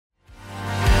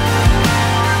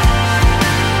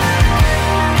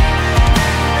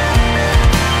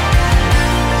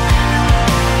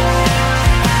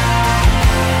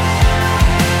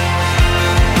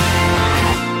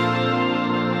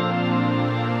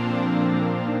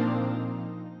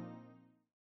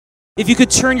If you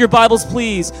could turn your Bibles,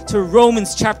 please, to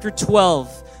Romans chapter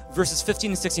 12, verses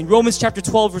 15 and 16. Romans chapter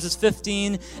 12, verses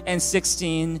 15 and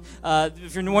 16.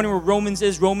 If you're wondering where Romans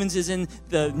is in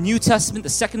the New Testament, the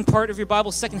second part of your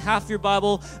Bible, second half of your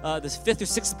Bible, the fifth or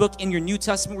sixth book in your New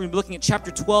Testament. We're going to be looking at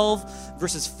chapter 12,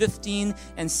 verses 15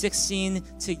 and 16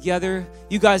 together.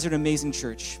 You guys are an amazing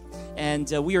church.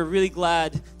 And we are really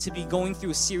glad to be going through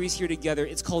a series here together.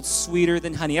 It's called Sweeter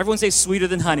Than Honey. Everyone say Sweeter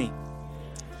Than Honey.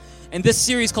 And this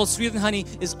series called Sweeter Than Honey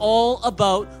is all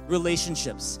about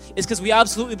relationships. It's because we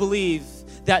absolutely believe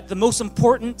that the most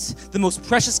important, the most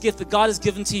precious gift that God has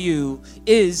given to you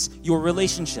is your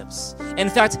relationships. And in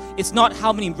fact, it's not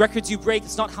how many records you break,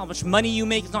 it's not how much money you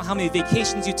make, it's not how many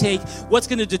vacations you take. What's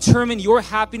going to determine your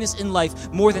happiness in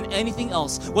life more than anything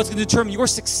else, what's going to determine your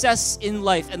success in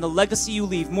life and the legacy you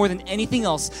leave more than anything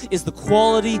else is the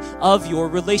quality of your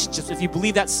relationships. If you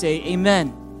believe that, say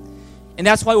amen. And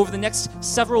that's why over the next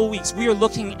several weeks, we are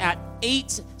looking at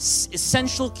 8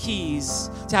 essential keys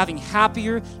to having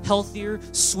happier, healthier,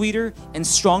 sweeter, and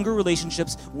stronger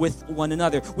relationships with one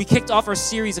another. We kicked off our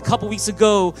series a couple weeks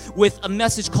ago with a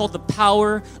message called The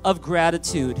Power of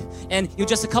Gratitude. And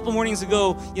just a couple mornings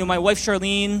ago, my wife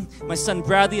Charlene, my son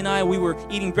Bradley, and I, we were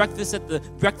eating breakfast at the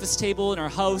breakfast table in our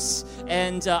house.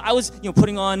 And I was,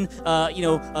 putting on,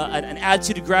 an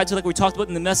attitude of gratitude like we talked about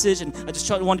in the message. And I just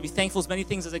wanted to be thankful as many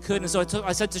things as I could. And so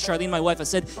I said to Charlene, my wife, I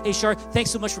said, "Hey, Char, thanks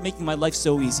so much for making my life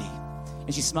so easy."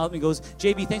 And she smiled at me and goes,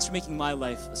 "JB, thanks for making my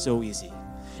life so easy."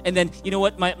 And then, you know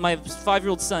what? My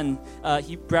 5-year-old son,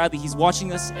 Bradley, he's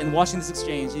watching us and watching this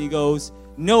exchange. And he goes,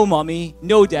 "No, Mommy,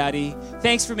 no, Daddy.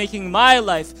 Thanks for making my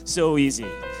life so easy."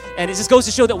 And it just goes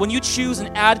to show that when you choose an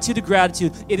attitude of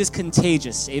gratitude, it is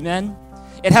contagious. Amen?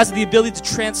 It has the ability to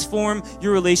transform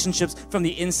your relationships from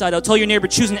the inside out. Tell your neighbor,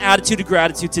 choose an attitude of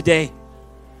gratitude today.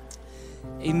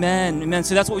 Amen, amen.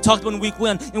 So that's what we talked about in week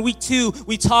 1. In week 2,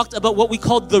 we talked about what we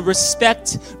called the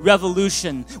respect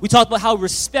revolution. We talked about how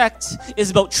respect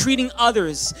is about treating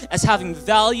others as having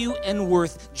value and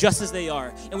worth just as they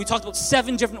are. And we talked about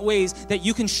 7 different ways that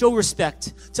you can show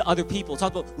respect to other people.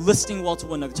 Talked about listening well to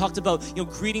one another. Talked about,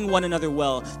 greeting one another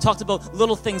well. Talked about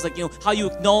little things like, how you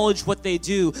acknowledge what they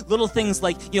do. Little things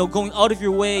like, going out of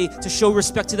your way to show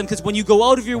respect to them. Because when you go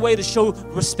out of your way to show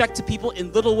respect to people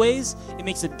in little ways, it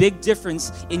makes a big difference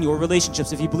in your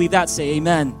relationships. If you believe that, say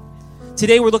amen.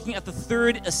 Today we're looking at the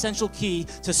 3rd essential key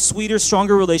to sweeter,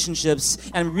 stronger relationships,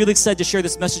 and I'm really excited to share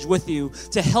this message with you.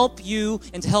 To help you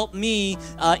and to help me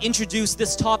introduce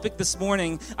this topic this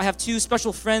morning, I have 2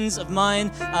 special friends of mine.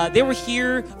 They were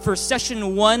here for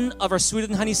session 1 of our Sweeter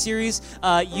Than Honey series.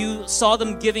 You saw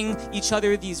them giving each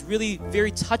other these really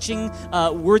very touching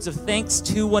words of thanks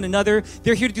to one another.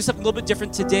 They're here to do something a little bit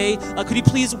different today. Could you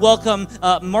please welcome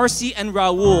Marcy and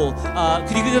Raul?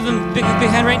 Could you give them a big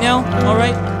hand right now? All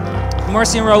right.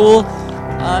 Marcy and Raul,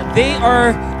 they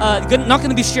are not going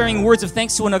to be sharing words of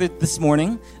thanks to one another this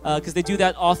morning because they do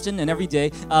that often and every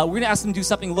day. We're going to ask them to do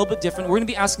something a little bit different. We're going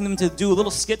to be asking them to do a little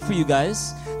skit for you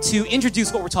guys to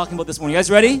introduce what we're talking about this morning. You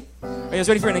guys ready? Are you guys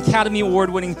ready for an Academy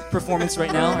Award-winning performance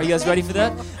right now? Are you guys ready for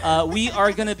that? We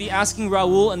are going to be asking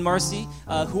Raul and Marcy,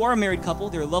 who are a married couple,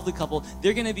 they're a lovely couple,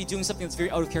 they're going to be doing something that's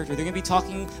very out of character. They're going to be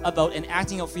talking about and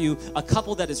acting out for you a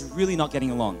couple that is really not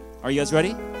getting along. Are you guys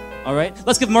ready? All right,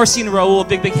 let's give Marcy and Raul a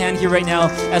big, big hand here right now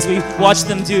as we watch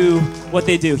them do what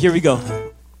they do. Here we go.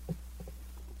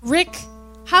 Rick,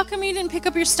 how come you didn't pick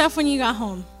up your stuff when you got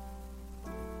home?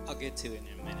 I'll get to it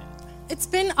in a minute. It's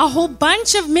been a whole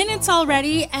bunch of minutes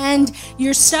already, and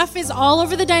your stuff is all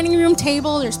over the dining room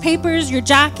table. There's papers, your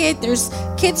jacket, there's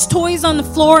kids' toys on the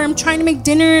floor. I'm trying to make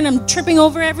dinner, and I'm tripping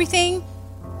over everything.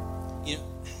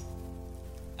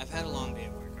 I've had a long day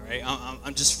at work, all right?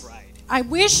 I'm just fried. I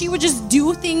wish you would just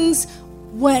do things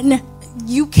when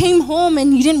you came home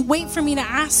and you didn't wait for me to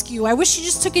ask you. I wish you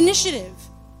just took initiative.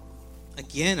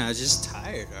 Again, I was just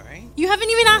tired, all right? You haven't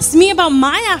even asked me about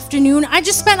my afternoon. I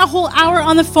just spent a whole hour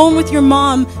on the phone with your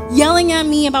mom yelling at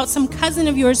me about some cousin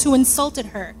of yours who insulted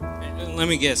her. Let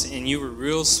me guess, and you were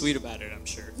real sweet about it, I'm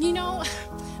sure.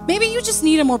 Maybe you just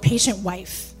need a more patient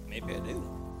wife. Maybe I do.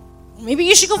 Maybe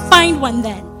you should go find one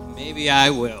then. Maybe I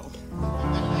will.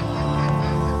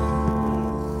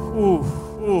 Ooh.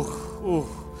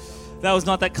 That was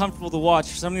not that comfortable to watch.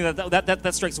 Something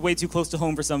that strikes way too close to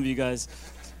home for some of you guys.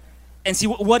 And see,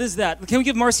 what is that? Can we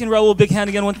give Marcy and Raul a big hand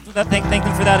again? Thank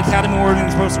them for that Academy Award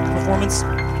performance.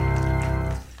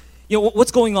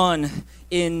 What's going on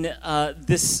in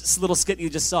this little skit you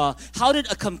just saw? How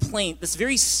did a complaint, this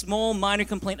very small, minor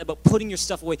complaint about putting your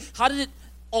stuff away, how did it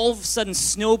all of a sudden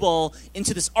snowball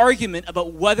into this argument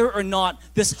about whether or not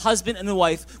this husband and the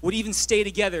wife would even stay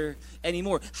together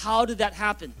anymore. How did that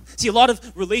happen? See, a lot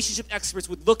of relationship experts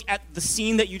would look at the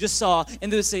scene that you just saw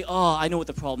and they would say, oh, I know what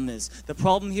the problem is. The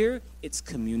problem here, it's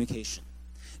communication.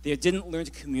 They didn't learn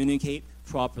to communicate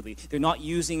properly. They're not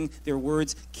using their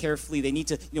words carefully. They need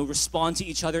to, respond to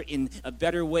each other in a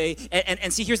better way.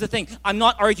 And see, here's the thing. I'm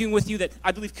not arguing with you that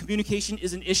I believe communication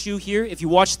is an issue here. If you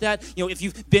watched that, if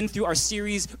you've been through our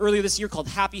series earlier this year called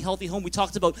Happy, Healthy Home, we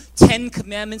talked about 10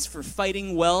 commandments for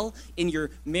fighting well in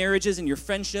your marriages and your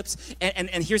friendships.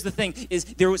 And here's the thing, is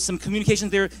there was some communication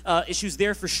there, issues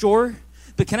there for sure.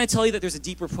 But can I tell you that there's a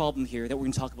deeper problem here that we're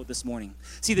going to talk about this morning?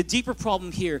 See, the deeper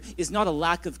problem here is not a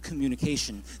lack of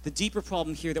communication. The deeper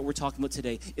problem here that we're talking about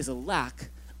today is a lack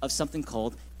of something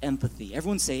called empathy.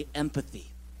 Everyone say empathy.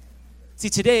 See,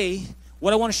 today,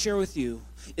 what I want to share with you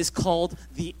is called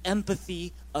the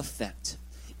empathy effect.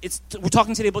 We're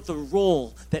talking today about the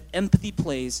role that empathy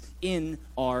plays in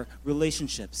our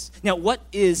relationships. Now, what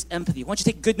is empathy? I want you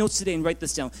to take good notes today and write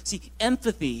this down. See,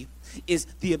 empathy is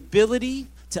the ability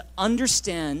to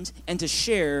understand and to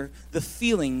share the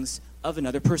feelings of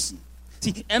another person.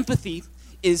 See, empathy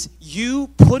is you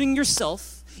putting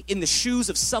yourself in the shoes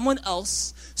of someone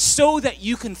else so that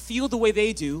you can feel the way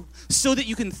they do, so that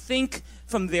you can think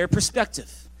from their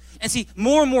perspective. And see,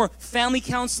 more and more family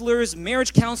counselors,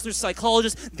 marriage counselors,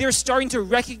 psychologists, they're starting to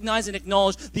recognize and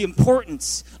acknowledge the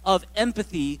importance of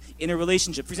empathy in a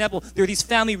relationship. For example, there are these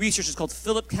family researchers called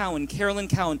Philip Cowan, Carolyn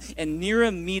Cowan, and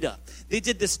Neera Mehta. They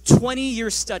did this 20-year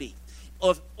study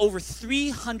of over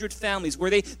 300 families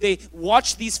where they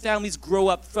watched these families grow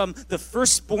up from the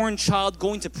firstborn child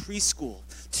going to preschool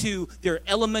to their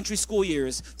elementary school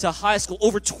years to high school.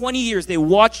 Over 20 years, they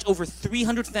watched over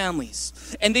 300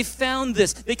 families. And they found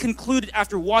this. They concluded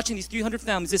after watching these 300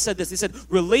 families, they said this. They said,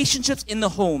 relationships in the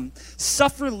home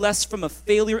suffer less from a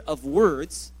failure of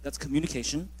words, that's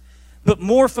communication, but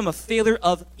more from a failure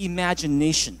of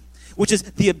imagination, which is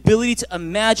the ability to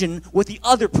imagine what the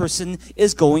other person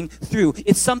is going through.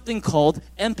 It's something called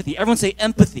empathy. Everyone say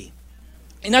empathy.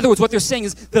 In other words, what they're saying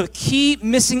is the key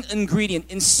missing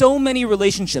ingredient in so many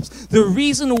relationships, the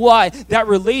reason why that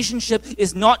relationship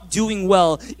is not doing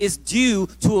well is due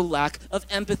to a lack of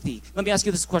empathy. Let me ask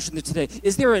you this question today.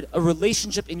 Is there a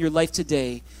relationship in your life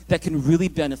today that can really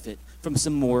benefit from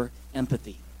some more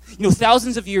empathy?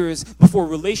 Thousands of years before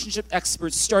relationship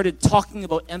experts started talking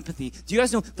about empathy, do you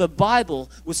guys know the Bible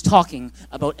was talking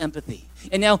about empathy?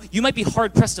 And now you might be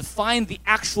hard-pressed to find the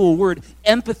actual word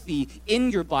empathy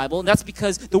in your Bible, and that's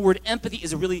because the word empathy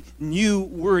is a really new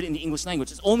word in the English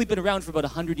language. It's only been around for about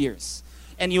 100 years.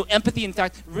 And empathy, in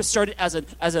fact, started as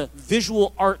a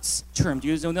visual arts term. Do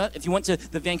you guys know that? If you went to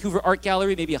the Vancouver Art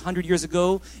Gallery maybe 100 years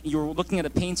ago, and you were looking at a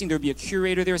painting, there would be a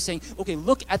curator there saying, okay,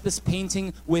 look at this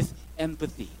painting with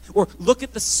empathy. Or look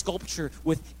at the sculpture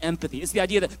with empathy. It's the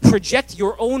idea that project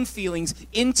your own feelings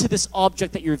into this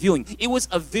object that you're viewing. It was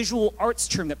a visual arts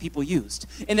term that people used.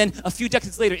 And then a few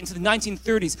decades later, into the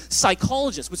 1930s,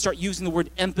 psychologists would start using the word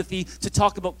empathy to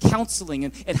talk about counseling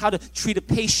and how to treat a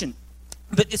patient.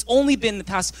 But it's only been the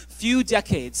past few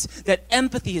decades that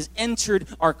empathy has entered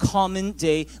our common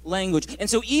day language. And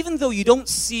so even though you don't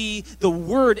see the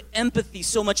word empathy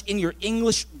so much in your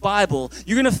English Bible,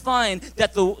 you're going to find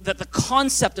that the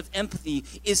concept of empathy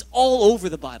is all over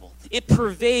the Bible. It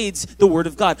pervades the Word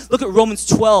of God. Look at Romans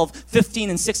 12,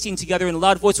 15, and 16 together in a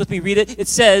loud voice with me. Read it. It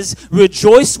says,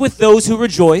 rejoice with those who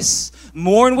rejoice,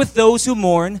 mourn with those who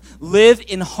mourn, live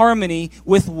in harmony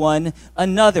with one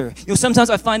another. Sometimes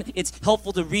I find it's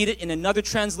helpful to read it in another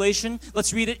translation.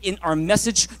 Let's read it in our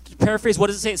Message paraphrase. What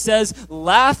does it say? It says,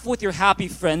 laugh with your happy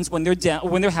friends when they're down,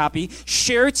 when they're happy,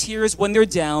 share tears when they're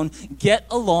down, get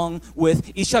along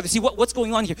with each other. See, what's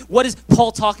going on here? What is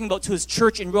Paul talking about to his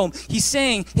church in Rome? He's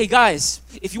saying, hey guys,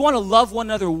 if you want to love one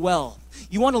another well,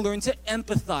 you want to learn to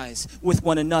empathize with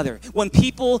one another. When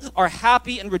people are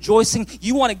happy and rejoicing,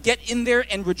 you want to get in there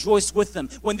and rejoice with them.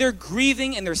 When they're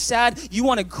grieving and they're sad, you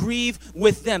want to grieve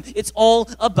with them. It's all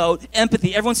about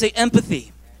empathy. Everyone say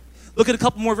empathy. Look at a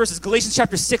couple more verses. Galatians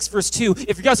chapter 6, verse 2.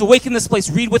 If you guys awake in this place,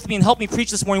 read with me and help me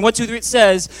preach this morning. 1, 2, 3, it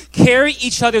says, carry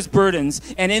each other's burdens,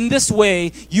 and in this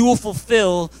way you will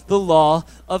fulfill the law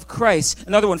of Christ.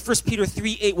 Another one, 1 Peter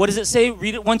 3, 8. What does it say?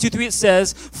 Read it. 1, 2, 3. It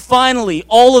says, finally,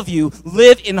 all of you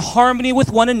live in harmony with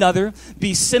one another.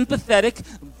 Be sympathetic,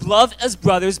 love as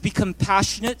brothers, be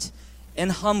compassionate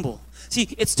and humble. See,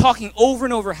 it's talking over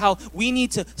and over how we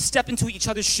need to step into each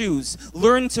other's shoes,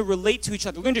 learn to relate to each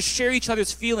other, learn to share each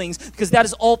other's feelings, because that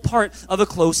is all part of a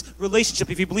close relationship.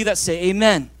 If you believe that, say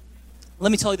amen.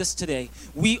 Let me tell you this today.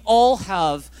 We all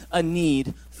have a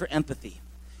need for empathy.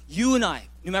 You and I,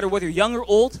 No matter whether you're young or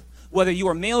old, whether you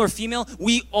are male or female,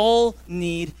 we all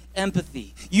need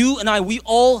empathy. You and I, we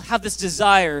all have this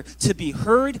desire to be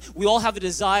heard. We all have a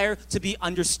desire to be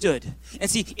understood. And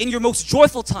see, in your most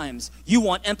joyful times, you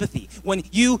want empathy. When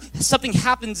something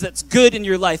happens that's good in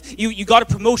your life, you got a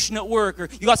promotion at work, or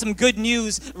you got some good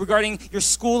news regarding your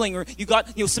schooling, or you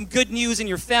got some good news in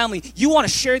your family, you want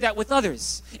to share that with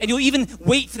others. And you'll even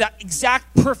wait for that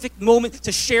exact perfect moment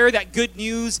to share that good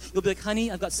news. You'll be like,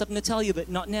 honey, I've got something to tell you, but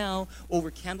not now. Over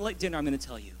candlelight dinner, I'm going to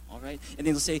tell you. All right? And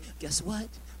then they'll say, guess what?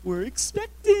 We're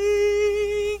expecting.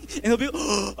 And he'll be,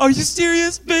 oh, are you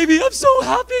serious, baby? I'm so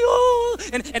happy. Oh.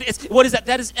 And it's, what is that?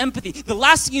 That is empathy. The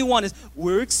last thing you want is,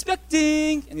 we're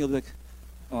expecting. And you'll be like,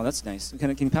 oh, that's nice. Can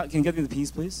you get me the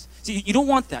peas, please? See, you don't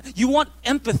want that. You want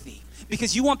empathy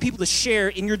because you want people to share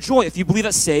in your joy. If you believe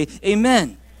that, say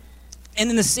amen. And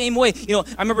in the same way,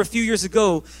 I remember a few years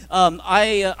ago,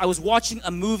 I was watching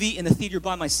a movie in the theater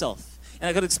by myself. And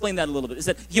I got to explain that a little bit. Is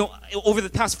that, over the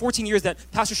past 14 years that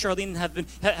Pastor Charlene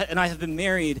and I have been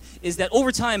married, is that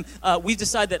over time, we've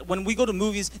decided that when we go to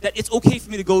movies, that it's okay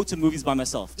for me to go to movies by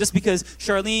myself. Just because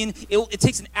Charlene, it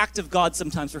takes an act of God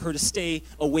sometimes for her to stay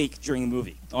awake during a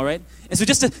movie, all right? And so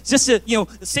just to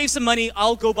save some money,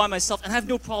 I'll go by myself, and I have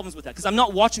no problems with that, because I'm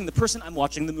not watching the person, I'm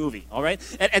watching the movie, all right?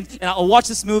 And I'll watch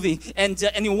this movie, and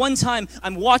one time,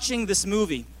 I'm watching this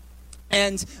movie,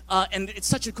 and it's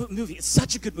such a good movie. It's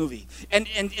such a good movie. And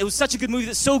it was such a good movie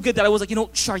that's so good that I was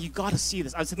like, Char, you got to see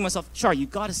this. I was thinking to myself, Char, you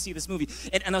got to see this movie.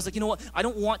 And I was like, you know what? I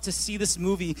don't want to see this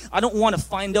movie. I don't want to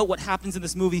find out what happens in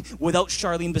this movie without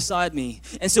Charlene beside me.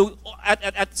 And so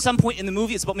at some point in the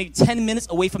movie, it's about maybe 10 minutes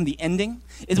away from the ending.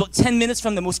 It's about 10 minutes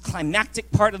from the most climactic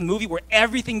part of the movie where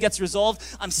everything gets resolved.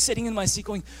 I'm sitting in my seat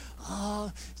going,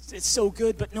 oh, it's so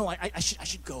good, but no, I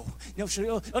should go. Should I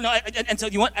go? Oh, no, and so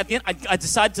at the end, I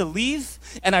decided to leave,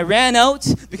 and I ran out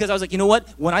because I was like, you know what?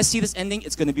 When I see this ending,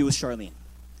 it's going to be with Charlene.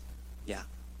 Yeah,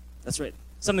 that's right.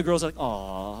 Some of the girls are like,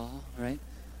 aw, right?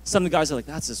 Some of the guys are like,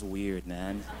 that's just weird,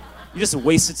 man. You just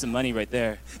wasted some money right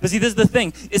there. But see, this is the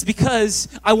thing. It's because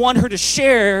I want her to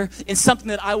share in something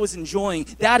that I was enjoying.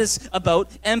 That is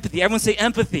about empathy. Everyone say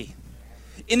empathy.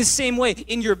 In the same way,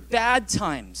 in your bad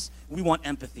times, we want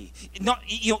empathy. Not,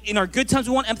 in our good times,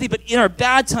 we want empathy, but in our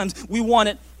bad times, we want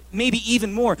it maybe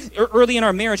even more. Early in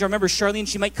our marriage, I remember Charlene,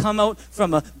 she might come out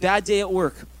from a bad day at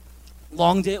work,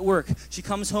 long day at work. She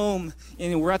comes home,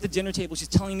 and we're at the dinner table. She's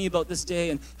telling me about this day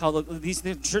and how these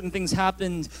certain things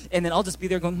happened, and then I'll just be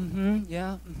there going,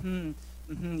 yeah,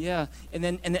 yeah. And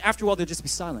then after a while, there'll just be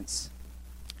silence.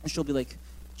 And she'll be like,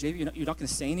 Jay, you're not going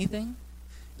to say anything?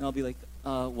 And I'll be like,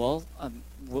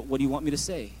 what do you want me to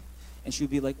say? And she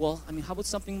would be like, well, how about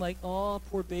something like, oh,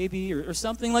 poor baby, or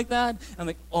something like that? And I'm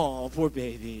like, oh, poor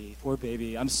baby,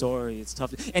 I'm sorry, it's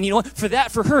tough. And you know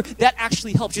what, for her, that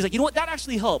actually helps. She's like, you know what, that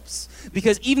actually helps.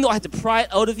 Because even though I had to pry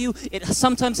it out of you, it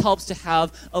sometimes helps to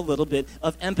have a little bit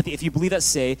of empathy. If you believe that,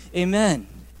 say amen.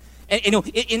 And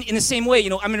in the same way,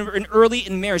 I remember early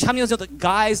in marriage, how many of you know that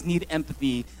guys need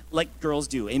empathy like girls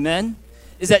do? Amen?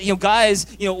 Is that, guys,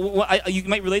 you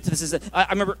might relate to this, is that I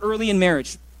remember early in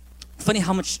marriage, funny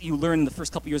how much you learn in the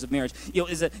first couple years of marriage.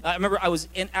 Is that I remember I was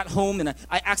at home and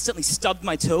I accidentally stubbed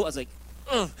my toe. I was like,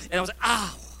 ugh, and I was like,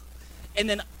 ow. And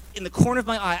then in the corner of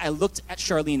my eye, I looked at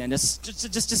Charlene and just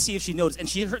to see if she noticed, and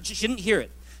she didn't hear it.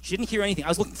 She didn't hear anything. I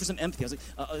was looking for some empathy. I was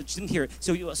like, she didn't hear it.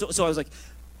 So I was like,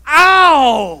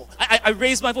 ow! I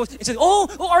raised my voice and said,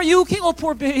 oh, are you okay? Oh,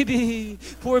 poor baby.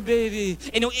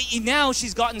 And now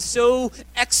she's gotten so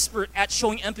expert at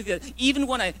showing empathy that even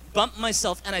when I bump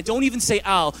myself and I don't even say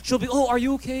ow, she'll be, oh, are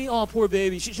you okay? Oh, poor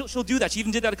baby. She'll do that. She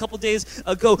even did that a couple days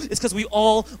ago. It's because we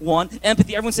all want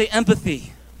empathy. Everyone say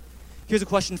empathy. Here's a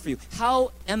question for you.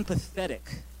 How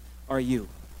empathetic are you?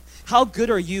 How good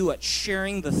are you at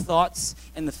sharing the thoughts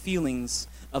and the feelings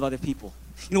of other people?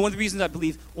 One of the reasons I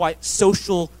believe why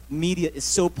social media is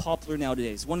so popular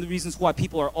nowadays, one of the reasons why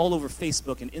people are all over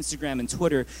Facebook and Instagram and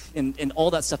Twitter and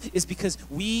all that stuff is because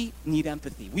we need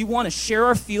empathy. We want to share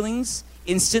our feelings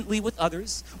instantly with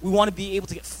others. We want to be able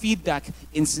to get feedback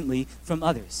instantly from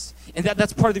others. And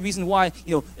that's part of the reason why,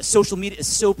 social media is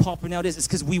so popular nowadays, is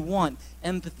because we want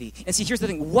empathy. And see, here's the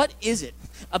thing. What is it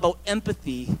about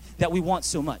empathy that we want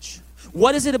so much?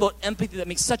 What is it about empathy that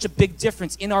makes such a big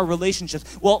difference in our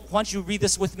relationships? Well, why don't you read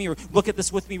this with me or look at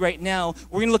this with me right now.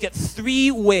 We're going to look at 3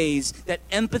 ways that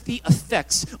empathy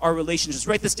affects our relationships.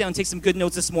 Write this down. Take some good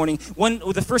notes this morning.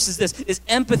 The first is this, is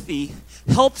empathy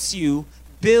helps you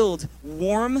build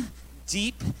warm,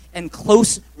 deep, and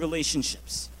close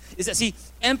relationships.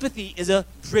 Empathy is a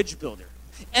bridge builder.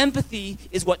 Empathy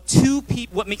is what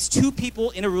makes two people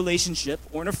in a relationship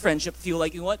or in a friendship feel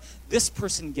like, this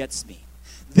person gets me.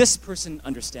 This person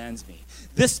understands me.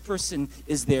 This person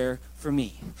is there for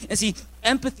me. And see,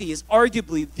 empathy is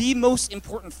arguably the most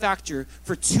important factor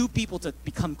for two people to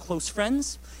become close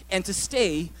friends and to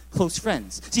stay close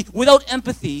friends. See, without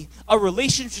empathy, a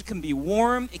relationship can be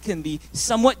warm, it can be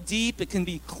somewhat deep, it can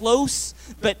be close,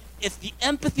 but if the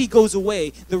empathy goes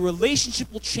away, the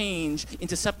relationship will change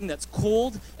into something that's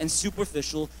cold and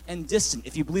superficial and distant.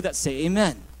 If you believe that, say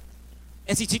amen.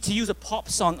 And see, to use a pop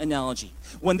song analogy,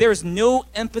 when there is no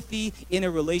empathy in a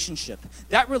relationship,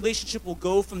 that relationship will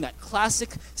go from that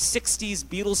classic 60s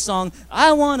Beatles song,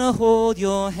 I want to hold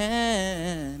your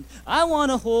hand, I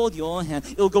want to hold your hand.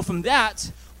 It'll go from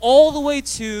that all the way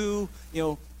to,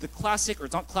 the classic, or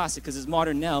it's not classic because it's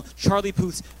modern now, Charlie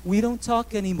Puth's, we don't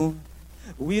talk anymore.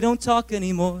 We don't talk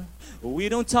anymore. We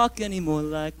don't talk anymore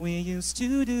like we used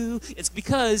to do. It's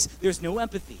because there's no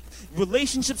empathy.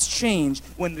 Relationships change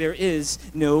when there is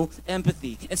no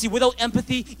empathy. And see, without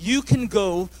empathy, you can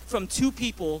go from two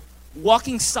people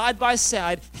walking side by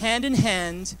side, hand in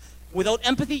hand. Without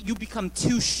empathy, you become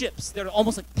two ships that are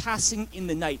almost like passing in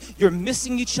the night. You're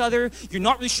missing each other, you're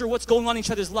not really sure what's going on in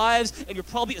each other's lives, and you're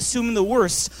probably assuming the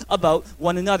worst about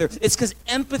one another. It's because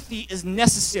empathy is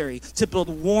necessary to build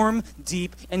warm,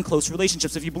 deep, and close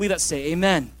relationships. If you believe that, say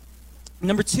amen.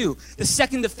 Number two, the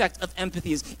second effect of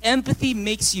empathy is empathy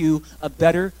makes you a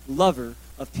better lover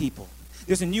of people.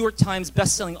 There's a New York Times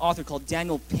best-selling author called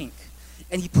Daniel Pink,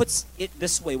 and he puts it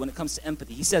this way when it comes to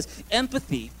empathy. He says,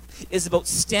 empathy is about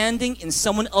standing in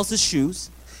someone else's shoes,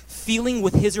 feeling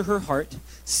with his or her heart,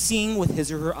 seeing with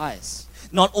his or her eyes.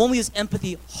 Not only is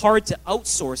empathy hard to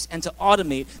outsource and to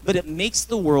automate, but it makes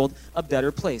the world a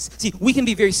better place. See, we can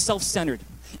be very self-centered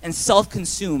and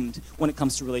self-consumed when it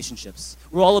comes to relationships.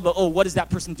 We're all about, what does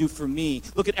that person do for me?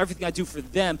 Look at everything I do for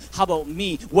them. How about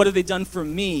me? What have they done for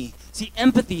me? See,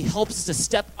 empathy helps us to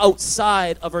step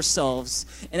outside of ourselves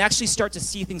and actually start to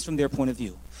see things from their point of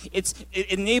view. It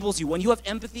enables you. When you have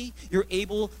empathy, you're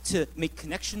able to make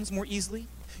connections more easily.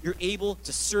 You're able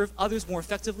to serve others more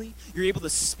effectively. You're able to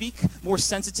speak more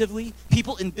sensitively.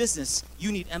 People in business,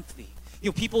 you need empathy.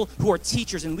 People who are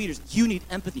teachers and leaders, you need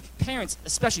empathy. Parents,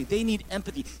 especially, they need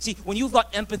empathy. See, when you've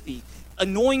got empathy,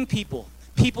 annoying people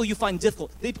you find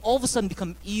difficult, they all of a sudden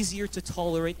become easier to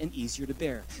tolerate and easier to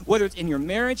bear. Whether it's in your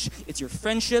marriage, it's your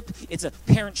friendship, it's a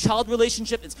parent-child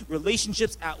relationship, it's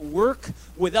relationships at work.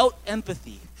 Without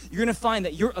empathy, you're going to find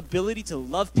that your ability to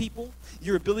love people,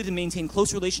 your ability to maintain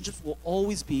close relationships will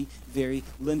always be very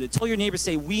limited. Tell your neighbor,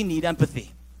 say, we need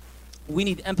empathy. We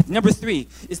need empathy. Number three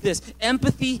is this.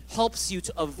 Empathy helps you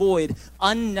to avoid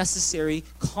unnecessary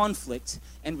conflict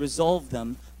and resolve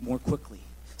them more quickly.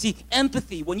 See,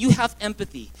 empathy, when you have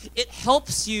empathy, it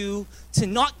helps you to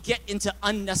not get into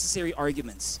unnecessary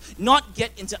arguments, not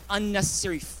get into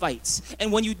unnecessary fights.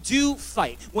 And when you do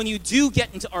fight, when you do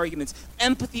get into arguments,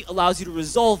 empathy allows you to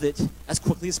resolve it as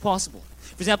quickly as possible.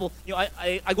 For example,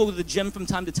 I go to the gym from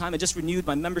time to time. I just renewed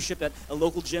my membership at a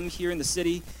local gym here in the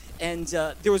city. And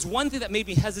there was one thing that made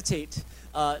me hesitate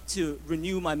to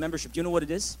renew my membership. Do you know what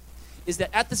it is? Is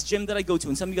that at this gym that I go to,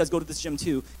 and some of you guys go to this gym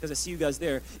too, because I see you guys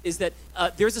there, is that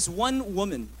there's this one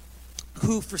woman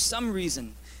who, for some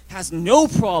reason, has no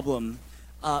problem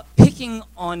picking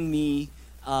on me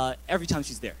every time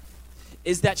she's there.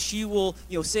 Is that she will,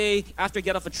 say, after I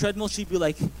get off a treadmill, she'd be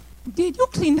like, did you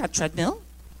clean that treadmill?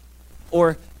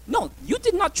 Or, no, you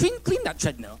did not clean that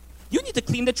treadmill. You need to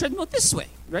clean the treadmill this way,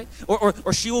 right?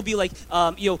 Or she will be like,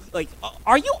 are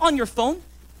you on your phone?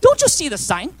 Don't you see the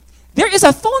sign? There is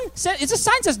a phone. It's a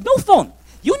sign that says no phone.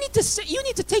 You need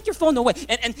to take your phone away.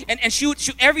 And she would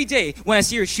every day when I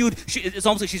see her, it's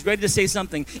almost like she's ready to say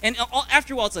something. And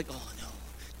after a while, it's like, oh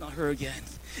no, not her again.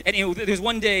 And there's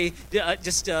one day,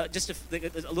 just a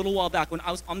little while back, when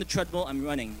I was on the treadmill, I'm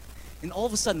running, and all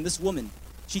of a sudden, this woman,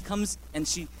 she comes and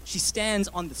she stands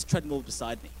on this treadmill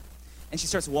beside me, and she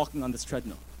starts walking on this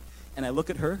treadmill. And I look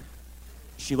at her,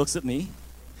 she looks at me,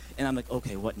 and I'm like,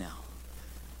 okay, what now?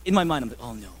 In my mind, I'm like,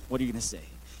 oh no, what are you going to say?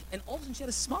 And all of a sudden, she had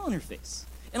a smile on her face.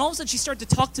 And all of a sudden, she started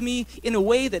to talk to me in a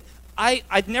way that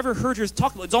I'd never heard her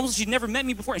talk about. It's almost like she'd never met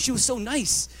me before, and she was so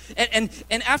nice. And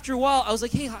after a while, I was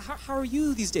like, hey, how are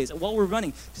you these days? While we're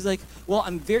running, she's like, well,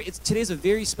 today's a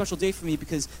very special day for me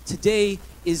because today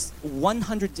is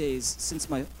 100 days since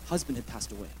my husband had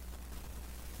passed away.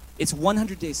 It's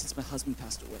 100 days since my husband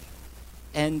passed away.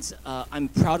 And I'm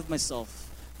proud of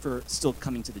myself for still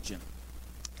coming to the gym.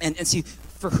 And see,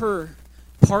 for her,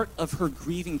 part of her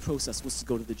grieving process was to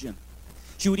go to the gym.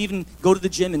 She would even go to the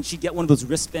gym and she'd get one of those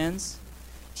wristbands.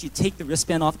 She'd take the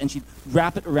wristband off and she'd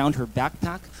wrap it around her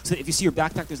backpack. So that if you see her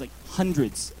backpack, there's like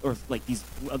hundreds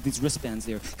of these wristbands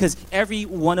there. Because every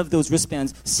one of those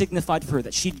wristbands signified for her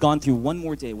that she'd gone through one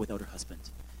more day without her husband.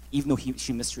 even though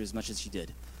she missed her as much as she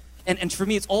did. And for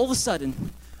me, it's all of a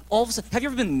sudden, have you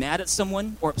ever been mad at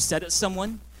someone or upset at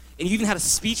someone, and you even had a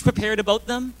speech prepared about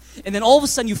them, and then all of a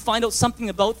sudden you find out something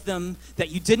about them that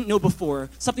you didn't know before,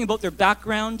 something about their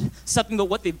background, something about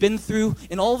what they've been through,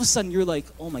 and all of a sudden you're like,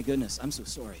 oh my goodness, I'm so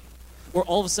sorry. Or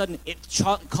all of a sudden it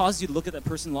caused you to look at that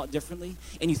person a lot differently,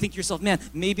 and you think to yourself, man,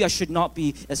 maybe I should not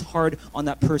be as hard on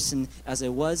that person as I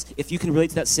was. If you can relate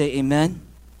to that, say amen.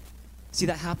 See,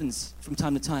 that happens from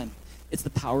time to time. It's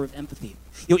the power of empathy.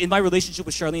 In my relationship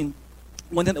with Charlene,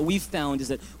 one thing that we've found is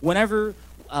that whenever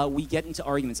we get into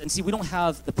arguments, and see, we don't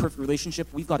have the perfect relationship.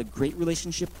 We've got a great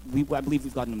relationship. I believe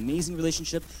we've got an amazing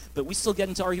relationship, but we still get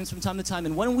into arguments from time to time.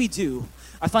 And when we do,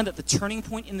 I find that the turning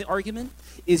point in the argument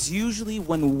is usually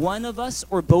when one of us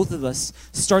or both of us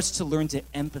starts to learn to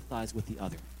empathize with the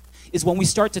other. Is when we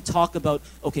start to talk about,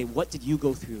 okay, what did you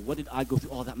go through? What did I go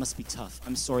through? Oh, that must be tough.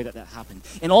 I'm sorry that happened.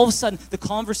 And all of a sudden, the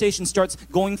conversation starts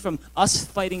going from us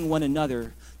fighting one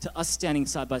another to us standing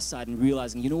side by side and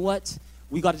realizing, you know what?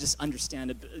 We got to just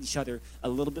understand each other a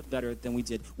little bit better than we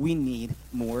did. We need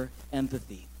more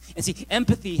empathy. And see,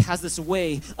 empathy has this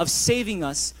way of saving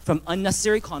us from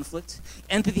unnecessary conflict.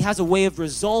 Empathy has a way of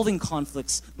resolving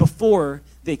conflicts before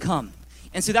they come.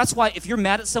 And so that's why if you're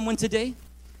mad at someone today,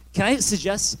 can I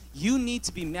suggest you need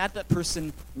to be mad at that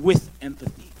person with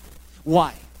empathy?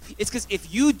 Why? It's because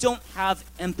if you don't have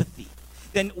empathy,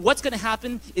 then what's going to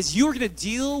happen is you're going to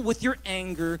deal with your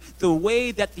anger the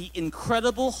way that the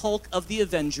Incredible Hulk of the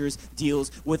Avengers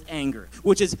deals with anger,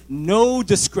 which is no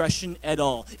discretion at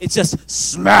all. It's just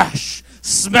smash,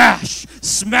 smash,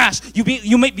 smash.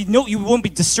 You won't be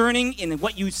discerning in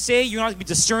what you say. You're not going to be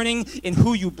discerning in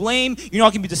who you blame. You're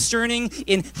not going to be discerning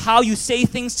in how you say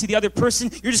things to the other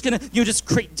person. You'll just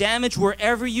create damage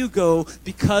wherever you go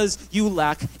because you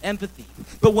lack empathy.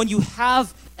 But when you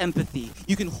have empathy,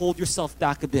 you can hold yourself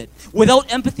back a bit.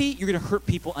 Without empathy, you're going to hurt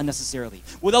people unnecessarily.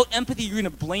 Without empathy, you're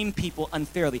going to blame people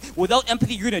unfairly. Without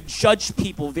empathy, you're going to judge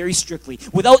people very strictly.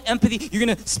 Without empathy, you're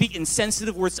going to speak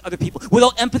insensitive words to other people.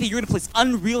 Without empathy, you're going to place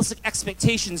unrealistic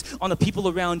expectations on the people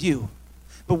around you.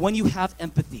 But when you have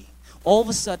empathy, all of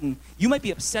a sudden, you might be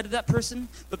upset at that person,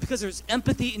 but because there's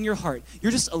empathy in your heart,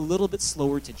 you're just a little bit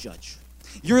slower to judge.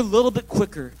 You're a little bit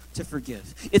quicker to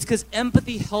forgive. It's because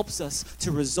empathy helps us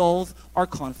to resolve our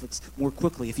conflicts more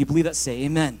quickly. If you believe that, say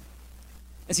amen.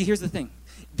 And see, here's the thing.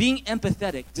 Being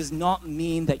empathetic does not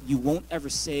mean that you won't ever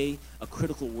say a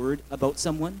critical word about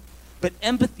someone, but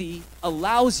empathy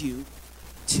allows you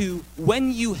to,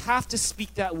 when you have to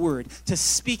speak that word, to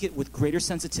speak it with greater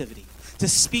sensitivity, to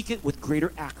speak it with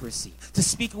greater accuracy, to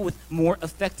speak it with more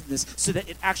effectiveness so that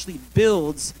it actually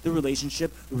builds the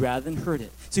relationship rather than hurt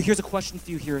it. So here's a question for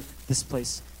you here at this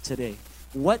place today.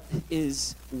 What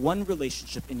is one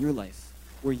relationship in your life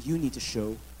where you need to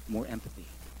show more empathy?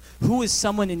 Who is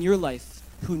someone in your life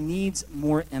who needs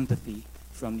more empathy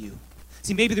from you?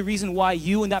 See, maybe the reason why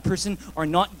you and that person are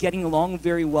not getting along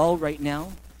very well right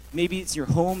now, maybe it's your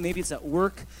home, maybe it's at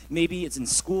work, maybe it's in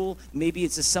school, maybe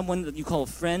it's just someone that you call a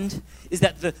friend, is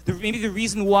that maybe the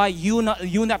reason why you and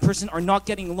that person are not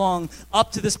getting along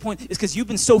up to this point is because you've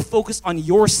been so focused on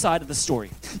your side of the story.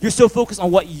 You're so focused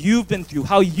on what you've been through,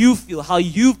 how you feel, how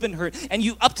you've been hurt, and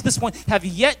you up to this point have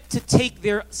yet to take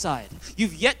their side.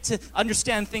 You've yet to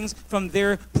understand things from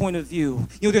their point of view.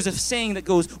 You know, there's a saying that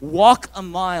goes, walk a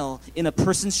mile in a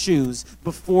person's shoes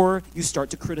before you start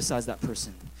to criticize that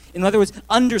person. In other words,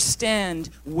 understand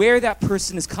where that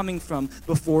person is coming from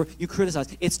before you criticize.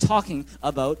 It's talking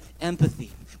about empathy.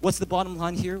 What's the bottom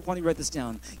line here? Why don't you write this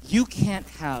down? You can't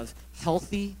have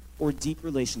healthy or deep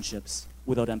relationships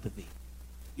without empathy.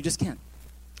 You just can't.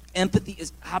 Empathy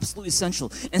is absolutely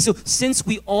essential. And so since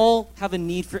we all have a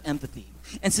need for empathy,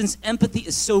 and since empathy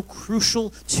is so crucial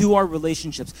to our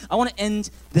relationships, I want to end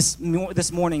this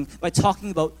morning by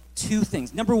talking about two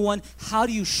things. Number one, how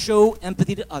do you show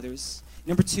empathy to others?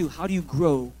 Number two, how do you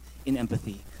grow in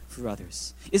empathy for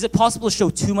others? Is it possible to show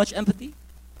too much empathy?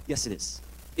 Yes, it is.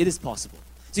 It is possible.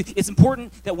 See, it's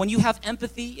important that when you have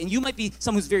empathy, and you might be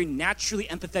someone who's very naturally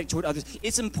empathetic toward others,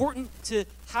 it's important to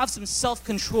have some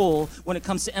self-control when it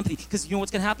comes to empathy. Because you know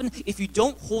what's going to happen? If you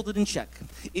don't hold it in check,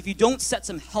 if you don't set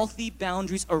some healthy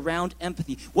boundaries around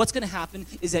empathy, what's going to happen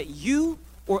is that you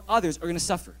or others are going to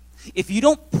suffer. If you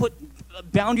don't put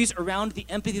boundaries around the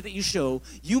empathy that you show,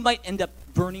 you might end up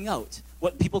burning out,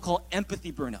 what people call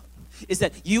empathy burnout. is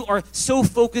that you are so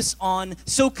focused on,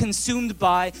 so consumed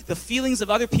by the feelings of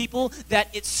other people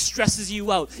that it stresses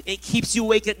you out. It keeps you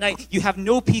awake at night. You have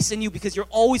no peace in you because you're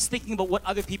always thinking about what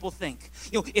other people think.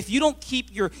 If you don't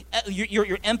keep your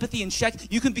empathy in check,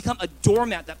 you can become a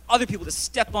doormat that other people just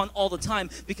step on all the time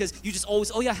because you just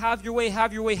always, oh yeah, have your way,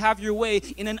 have your way, have your way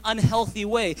in an unhealthy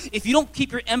way. If you don't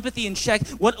keep your empathy in check,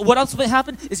 what else will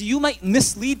happen is you might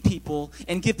mislead people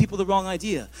and give people the wrong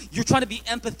idea. You're trying to be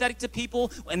empathetic to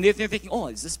people and they're thinking, oh,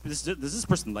 does this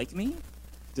person like me?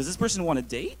 Does this person want to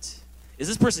date? Is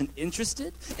this person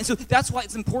interested? And so that's why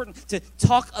it's important to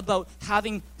talk about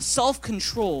having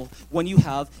self-control when you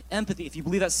have empathy. If you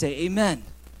believe that, say amen.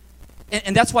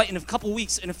 And that's why in a few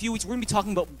weeks, we're going to be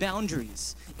talking about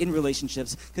boundaries in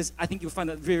relationships, because I think you'll find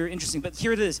that very, very interesting. But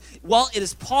here it is. While it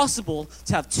is possible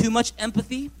to have too much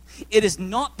empathy, it is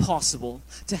not possible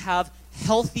to have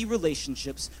healthy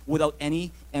relationships without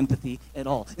any empathy at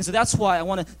all. And so that's why I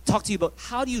want to talk to you about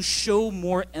how do you show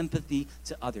more empathy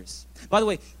to others. By the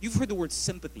way, you've heard the word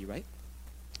sympathy, right?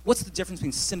 What's the difference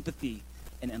between sympathy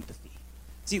and empathy?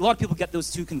 See, a lot of people get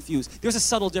those two confused. There's a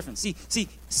subtle difference. See,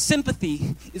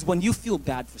 sympathy is when you feel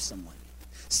bad for someone.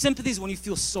 Sympathy is when you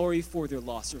feel sorry for their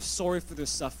loss or sorry for their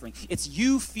suffering. It's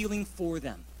you feeling for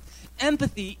them.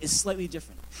 Empathy is slightly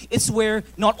different. It's where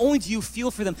not only do you feel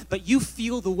for them, but you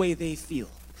feel the way they feel.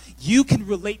 You can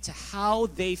relate to how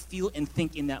they feel and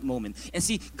think in that moment. And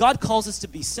see, God calls us to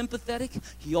be sympathetic.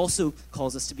 He also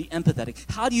calls us to be empathetic.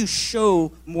 How do you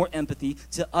show more empathy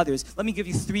to others? Let me give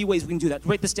you 3 ways we can do that.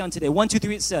 Write this down today. 1, 2,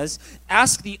 3, it says,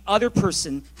 ask the other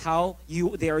person how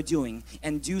they are doing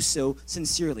and do so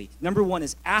sincerely. Number 1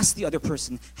 is ask the other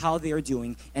person how they are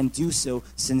doing and do so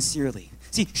sincerely.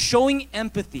 See, showing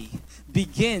empathy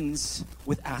begins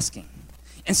with asking.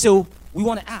 And so we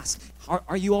want to ask,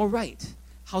 are you all right?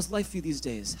 How's life for you these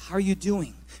days? How are you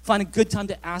doing? Find a good time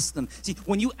to ask them. See,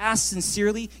 when you ask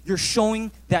sincerely, you're showing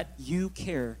that you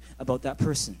care about that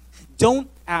person. Don't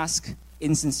ask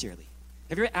insincerely.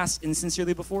 Have you ever asked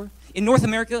insincerely before? In North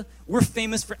America, we're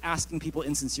famous for asking people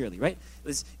insincerely, right?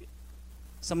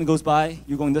 Someone goes by,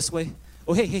 you're going this way.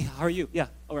 Oh, hey, how are you? Yeah,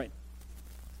 all right.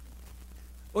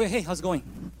 Oh, yeah, hey, how's it going?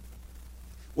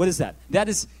 What is that? That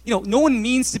is, no one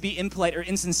means to be impolite or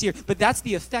insincere, but that's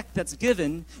the effect that's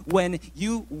given when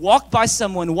you walk by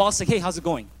someone while saying, hey, how's it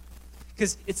going?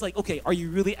 Because it's like, okay, are you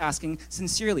really asking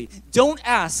sincerely? Don't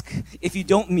ask if you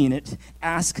don't mean it.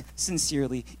 Ask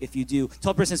sincerely if you do.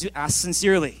 Tell a person to ask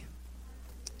sincerely.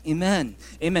 Amen.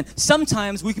 Amen.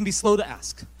 Sometimes we can be slow to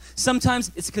ask. Sometimes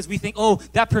it's because we think, oh,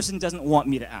 that person doesn't want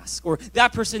me to ask, or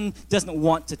that person doesn't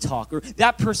want to talk, or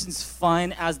that person's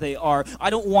fine as they are. I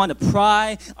don't want to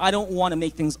pry. I don't want to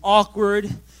make things awkward.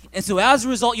 And so as a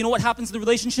result, you know what happens in the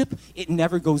relationship? It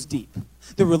never goes deep.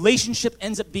 The relationship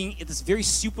ends up being at this very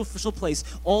superficial place,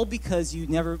 all because you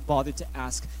never bothered to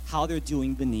ask how they're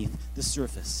doing beneath the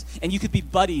surface. And you could be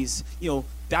buddies,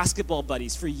 basketball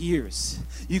buddies for years.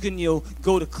 You can,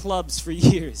 go to clubs for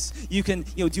years. You can,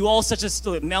 do all such as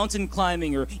mountain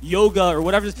climbing or yoga or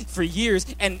whatever for years,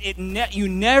 and you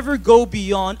never go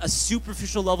beyond a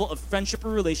superficial level of friendship or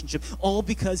relationship, all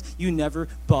because you never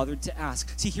bothered to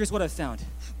ask. See, here's what I've found.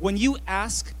 When you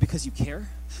ask because you care,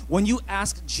 when you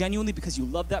ask genuinely because you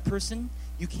love that person,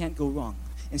 you can't go wrong.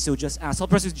 And so just ask. Tell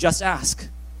the person, just ask.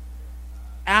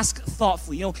 Ask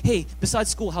thoughtfully. Hey,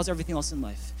 besides school, how's everything else in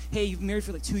life? Hey, you've been married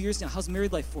for 2 years now. How's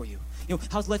married life for you?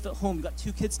 How's life at home? You got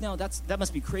 2 kids now? That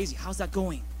must be crazy. How's that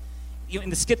going?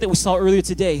 In the skit that we saw earlier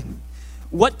today,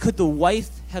 what could the wife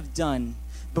have done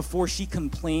before she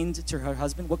complained to her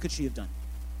husband? What could she have done?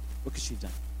 What could she have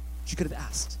done? She could have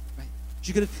asked, right?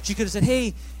 She could have said,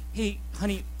 hey,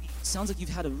 honey, sounds like you've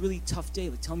had a really tough day.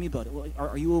 Tell me about it.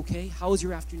 Are you okay? How was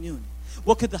your afternoon?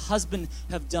 What could the husband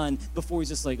have done before he's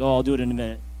just like, oh, I'll do it in a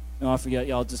minute. No, I forget.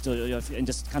 Yeah, I'll just do it. And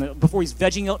just kind of, before he's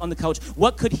vegging out on the couch,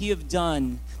 what could he have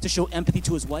done to show empathy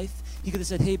to his wife? He could have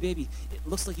said, hey, baby, it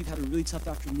looks like you've had a really tough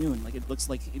afternoon. It looks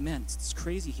like, man, it's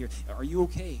crazy here. Are you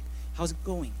okay? How's it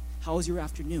going? How was your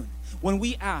afternoon? When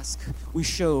we ask, we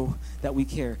show that we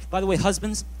care. By the way,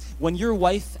 husbands, when your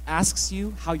wife asks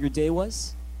you how your day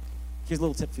was, here's a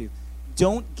little tip for you.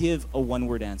 Don't give a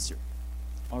one-word answer,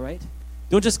 all right?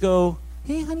 Don't just go,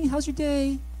 hey, honey, how's your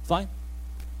day? Fine.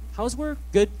 How's work?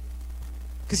 Good.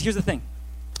 Because here's the thing.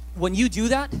 When you do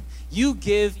that, you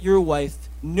give your wife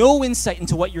no insight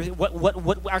into what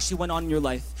actually went on in your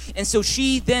life. And so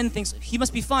she then thinks, he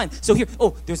must be fine. So here,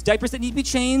 there's diapers that need to be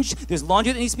changed. There's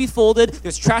laundry that needs to be folded.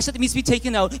 There's trash that needs to be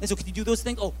taken out. And so can you do those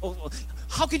things?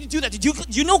 How could you do that? Do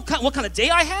you know what kind of day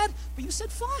I had? But you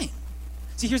said fine.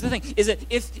 See, here's the thing, is that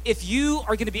if you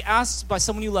are going to be asked by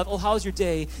someone you love, how's your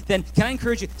day? Then can I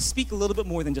encourage you, speak a little bit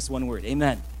more than just one word.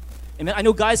 Amen. Amen. I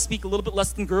know guys speak a little bit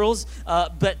less than girls,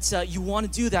 but you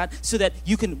want to do that so that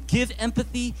you can give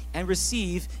empathy and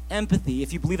receive empathy.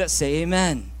 If you believe that, say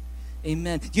amen.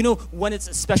 Amen. Do you know when it's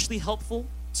especially helpful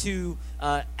to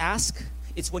ask?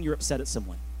 It's when you're upset at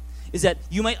someone. Is that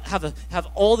you might have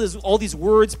all these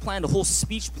words planned, a whole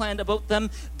speech planned about them,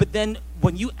 but then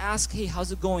when you ask, hey,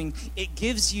 how's it going? It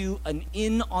gives you an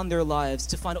in on their lives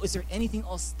to find out, is there anything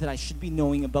else that I should be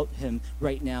knowing about him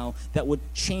right now that would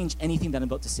change anything that I'm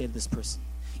about to say to this person?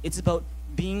 It's about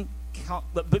being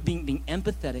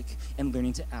empathetic and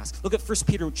learning to ask. Look at 1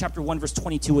 Peter chapter 1, verse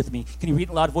 22 with me. Can you read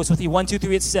in a loud voice with me? 1, 2,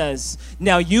 3, it says,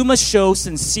 now you must show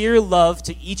sincere love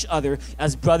to each other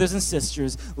as brothers and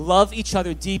sisters. Love each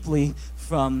other deeply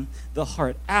from the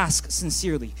heart. Ask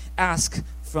sincerely. Ask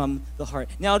from the heart.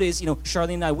 Nowadays,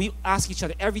 Charlene and I, we ask each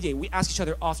other every day. We ask each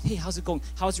other often, hey, how's it going?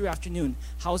 How's your afternoon?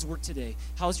 How's work today?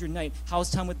 How's your night? How's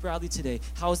time with Bradley today?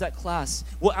 How's that class?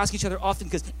 We'll ask each other often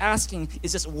because asking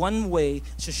is just one way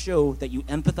to show that you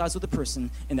empathize with the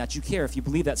person and that you care. If you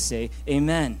believe that, say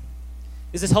amen.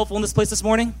 Is this helpful in this place this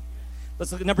morning?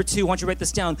 Let's look at number 2. I want you to write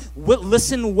this down.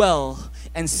 Listen well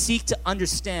and seek to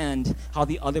understand how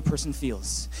the other person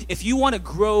feels. If you want to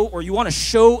grow or you want to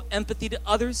show empathy to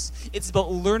others, it's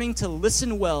about learning to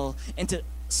listen well and to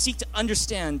seek to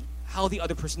understand how the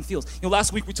other person feels.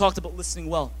 Last week we talked about listening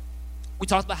well. We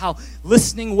talked about how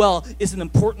listening well is an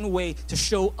important way to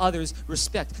show others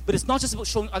respect. But it's not just about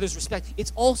showing others respect,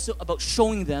 it's also about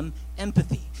showing them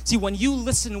empathy. See, when you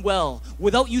listen well,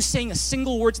 without you saying a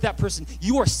single word to that person,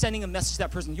 you are sending a message to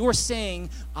that person. You are saying,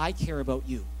 I care about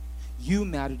you. You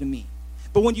matter to me.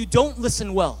 But when you don't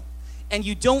listen well, and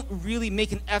you don't really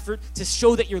make an effort to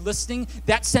show that you're listening,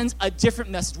 that sends a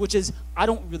different message, which is, I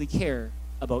don't really care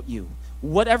about you.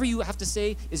 Whatever you have to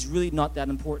say is really not that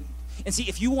important. And see,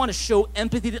 if you want to show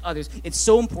empathy to others, it's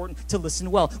so important to listen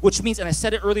well, which means, and I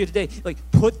said it earlier today,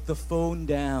 put the phone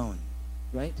down,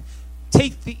 right?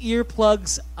 Take the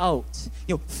earplugs out.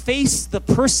 Face the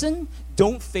person,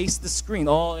 don't face the screen.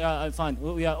 Oh, yeah, I'm fine.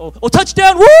 Oh, yeah. Oh,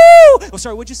 touchdown, woo! Oh,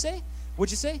 sorry, what'd you say?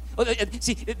 What'd you say? Oh,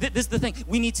 see, this is the thing.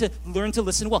 We need to learn to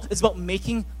listen well. It's about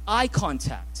making eye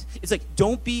contact. It's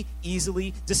don't be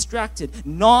easily distracted.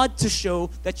 Nod to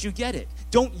show that you get it.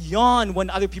 Don't yawn when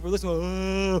other people are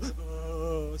listening.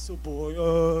 So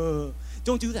boring.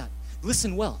 Don't do that.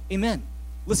 Listen well. Amen.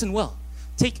 Listen well.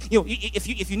 Take,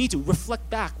 if you need to, reflect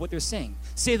back what they're saying.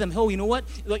 Say to them, oh, you know what?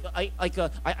 I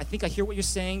think I hear what you're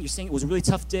saying. You're saying it was a really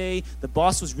tough day. The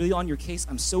boss was really on your case.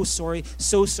 I'm so sorry.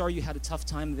 So sorry you had a tough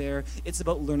time there. It's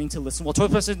about learning to listen well. Tell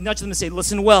the person, nudge them and say,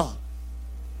 listen well.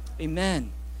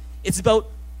 Amen. It's about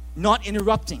not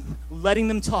interrupting, letting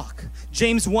them talk.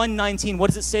 James 1:19, what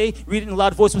does it say? Read it in a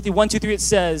loud voice with you. 1, 2, 3, it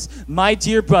says, my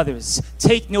dear brothers,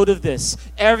 take note of this.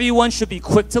 Everyone should be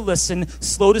quick to listen,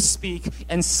 slow to speak,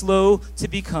 and slow to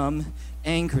become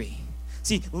angry.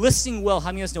 See, listening well, how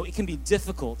many of us know it can be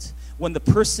difficult when the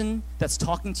person that's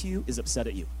talking to you is upset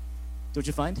at you? Don't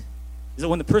you find? Is that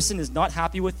when the person is not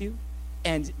happy with you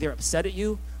and they're upset at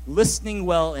you? Listening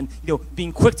well and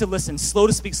being quick to listen, slow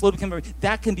to speak, slow to become angry,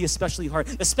 that can be especially hard,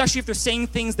 especially if they're saying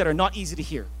things that are not easy to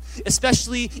hear,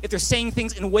 especially if they're saying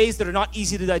things in ways that are not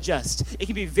easy to digest. It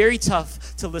can be very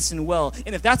tough to listen well.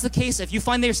 And if that's the case, if you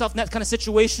find yourself in that kind of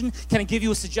situation, can I give you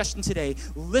a suggestion today?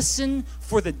 Listen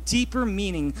for the deeper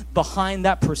meaning behind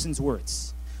that person's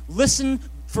words. Listen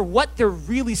for what they're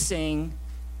really saying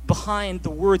behind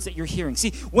the words that you're hearing.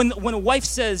 See, when a wife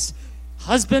says,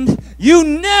 husband, you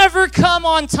never come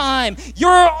on time.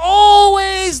 You're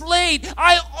always late.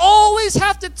 I always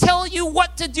have to tell you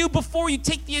what to do before you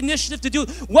take the initiative to do it.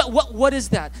 What is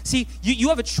that? See, you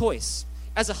have a choice.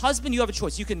 As a husband, you have a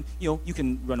choice. You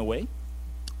can run away,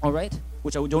 all right,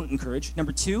 which I don't encourage.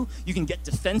 Number 2, you can get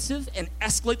defensive and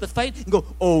escalate the fight and go,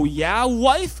 oh yeah,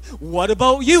 wife, what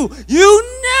about you?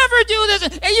 You never do this,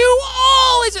 and you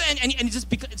always, and it just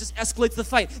escalates the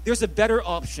fight. There's a better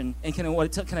option, and can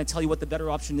I tell you what the better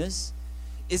option is?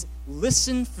 Is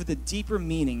listen for the deeper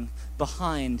meaning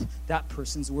behind that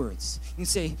person's words. You can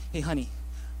say, hey honey,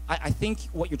 I think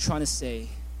what you're trying to say,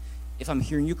 if I'm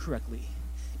hearing you correctly,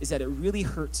 is that it really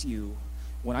hurts you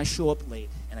when I show up late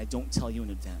and I don't tell you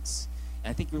in advance. And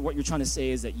I think what you're trying to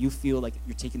say is that you feel like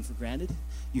you're taken for granted.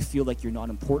 You feel like you're not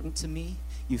important to me.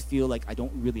 You feel like I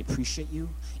don't really appreciate you.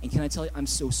 And can I tell you, I'm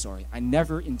so sorry. I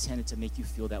never intended to make you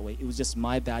feel that way. It was just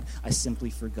my bad. I simply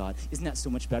forgot. Isn't that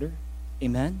so much better?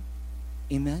 Amen?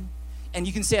 Amen? And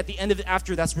you can say at the end of it,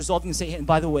 after that's resolved, you can say, hey, and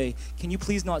by the way, can you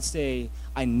please not say,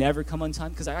 I never come on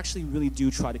time? Because I actually really do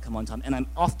try to come on time, and I'm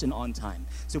often on time.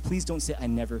 So please don't say, I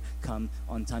never come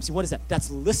on time. See, what is that?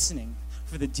 That's listening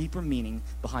for the deeper meaning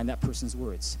behind that person's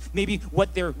words. Maybe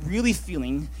what they're really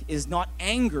feeling is not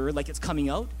anger like it's coming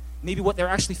out, maybe what they're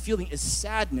actually feeling is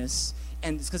sadness,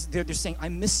 and it's because they're saying, I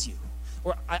miss you.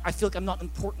 Or I feel like I'm not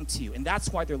important to you. And that's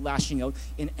why they're lashing out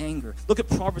in anger. Look at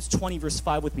Proverbs 20, verse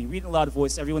 5 with me. Read it in a loud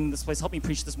voice. Everyone in this place, help me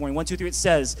preach this morning. 1, 2, 3. It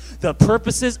says, the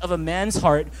purposes of a man's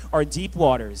heart are deep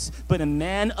waters, but a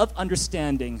man of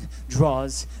understanding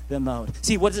draws them out.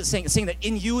 See, what is it saying? It's saying that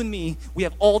in you and me, we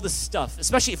have all this stuff,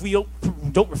 especially if we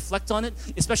don't reflect on it,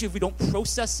 especially if we don't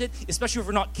process it, especially if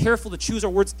we're not careful to choose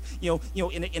our words,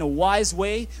 in a wise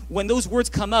way. When those words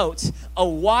come out, a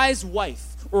wise wife,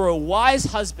 or a wise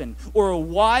husband, or a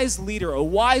wise leader, a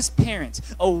wise parent,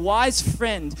 a wise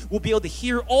friend will be able to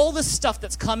hear all the stuff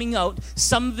that's coming out.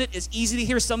 Some of it is easy to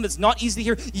hear, some of it's not easy to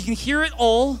hear. You can hear it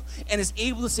all and is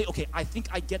able to say, okay, I think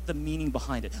I get the meaning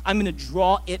behind it. I'm going to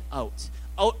draw it out.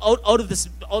 Out of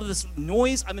this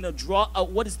noise, I'm going to draw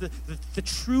out what is the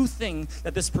true thing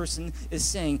that this person is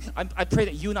saying. I pray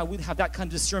that you and I would have that kind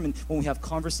of discernment when we have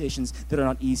conversations that are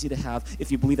not easy to have.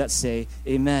 If you believe that, say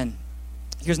amen.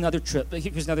 Here's another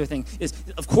thing, is,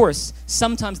 of course,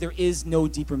 sometimes there is no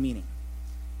deeper meaning,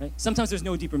 right? Sometimes there's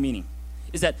no deeper meaning.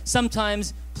 Is that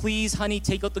sometimes, please, honey,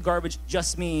 take out the garbage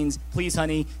just means, please,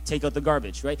 honey, take out the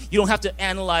garbage, right? You don't have to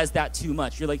analyze that too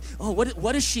much. You're like, oh,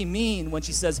 what does she mean when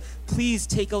she says, please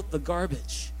take out the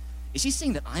garbage? Is she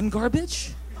saying that I'm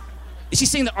garbage? Is she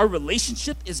saying that our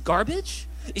relationship is garbage?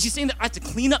 Is she saying that I have to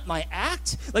clean up my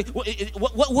act? Like, what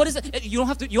is it? You don't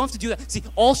have to do that. See,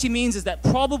 all she means is that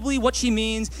probably what she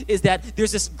means is that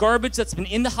there's this garbage that's been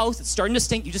in the house that's starting to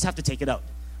stink. You just have to take it out.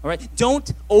 All right?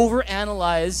 Don't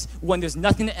overanalyze when there's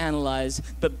nothing to analyze,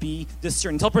 but be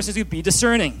discerning. Tell persons to be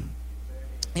discerning.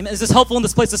 Amen. Is this helpful in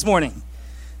this place this morning?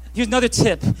 Here's another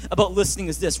tip about listening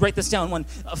is this. Write this down.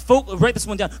 Write this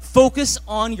one down. Focus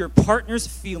on your partner's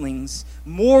feelings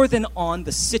more than on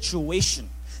the situation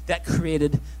that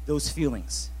created those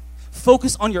feelings.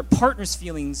 Focus on your partner's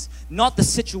feelings, not the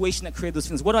situation that created those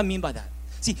feelings. What do I mean by that?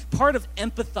 See, part of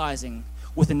empathizing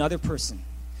with another person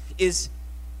is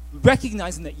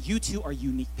recognizing that you two are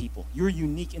unique people. You're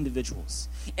unique individuals.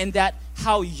 And that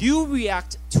how you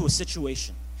react to a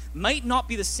situation might not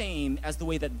be the same as the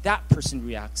way that that person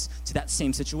reacts to that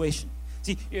same situation.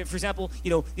 See, for example,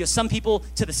 some people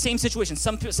to the same situation,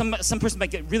 some person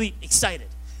might get really excited.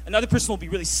 Another person will be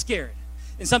really scared.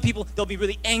 And some people, they'll be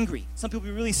really angry. Some people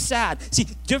will be really sad. See,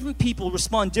 different people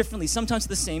respond differently, sometimes to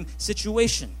the same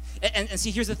situation. And see,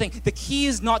 here's the thing. The key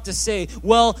is not to say,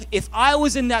 well, if I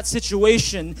was in that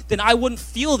situation, then I wouldn't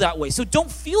feel that way. So don't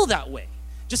feel that way.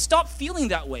 Just stop feeling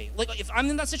that way. Like, if I'm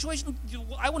in that situation,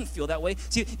 I wouldn't feel that way.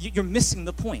 See, you're missing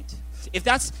the point. If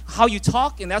that's how you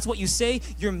talk and that's what you say,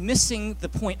 you're missing the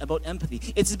point about empathy.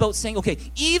 It's about saying, okay,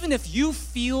 even if you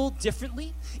feel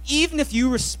differently, even if you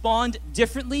respond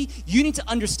differently, you need to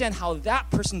understand how that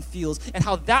person feels and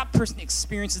how that person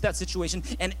experiences that situation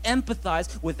and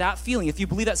empathize with that feeling. If you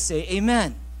believe that, say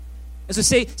amen. And so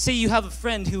say you have a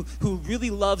friend who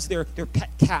really loves their pet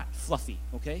cat, Fluffy,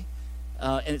 okay?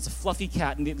 And it's a fluffy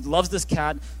cat, and he loves this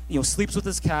cat, sleeps with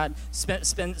this cat,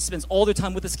 spends all their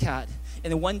time with this cat,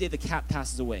 and then one day the cat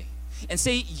passes away. And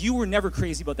say you were never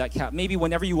crazy about that cat. Maybe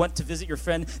whenever you went to visit your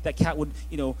friend, that cat would,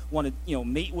 want to,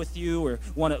 mate with you, or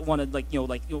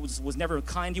was never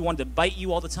kind. You wanted to bite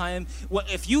you all the time. Well,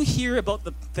 if you hear about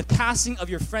the passing of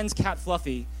your friend's cat,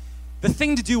 Fluffy, the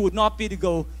thing to do would not be to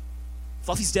go,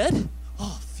 Fluffy's dead?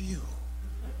 Oh, phew.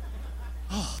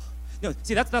 Oh. No,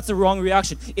 see, that's the wrong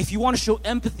reaction. If you want to show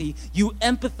empathy, you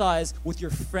empathize with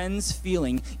your friend's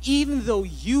feeling, even though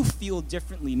you feel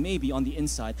differently, maybe on the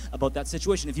inside, about that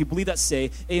situation. If you believe that,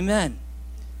 say amen.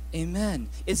 Amen.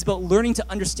 It's about learning to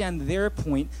understand their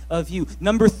point of view.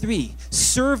 Number 3,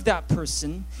 serve that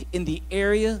person in the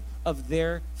area of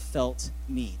their felt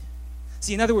need.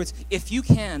 See, in other words, if you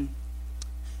can,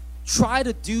 try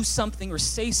to do something or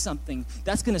say something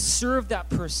that's going to serve that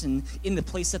person in the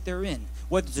place that they're in,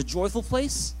 whether it's a joyful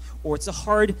place or it's a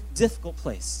hard, difficult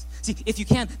place. See, if you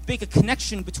can, make a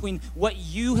connection between what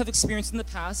you have experienced in the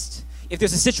past, if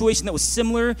there's a situation that was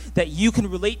similar that you can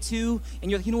relate to, and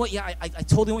you're like, you know what, yeah, I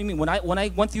totally know what you mean. When I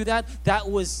went through that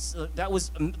was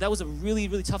a really,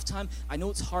 really tough time. I know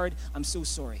it's hard. I'm so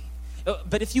sorry.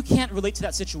 But if you can't relate to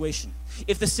that situation,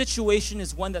 if the situation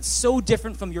is one that's so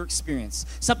different from your experience,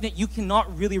 something that you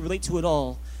cannot really relate to at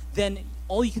all, then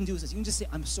all you can do is this. You can just say,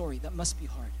 I'm sorry, that must be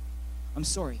hard. I'm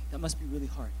sorry, that must be really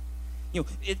hard.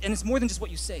 And it's more than just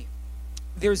what you say.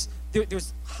 There's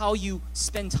how you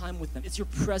spend time with them. It's your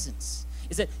presence.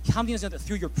 is that how many of us know that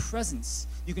through your presence,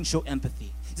 you can show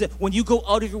empathy? Is that when you go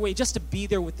out of your way just to be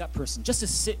there with that person, just to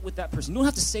sit with that person, you don't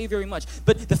have to say very much,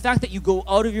 but the fact that you go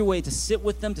out of your way to sit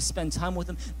with them, to spend time with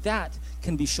them, that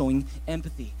can be showing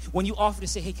empathy. When you offer to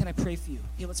say, hey, can I pray for you?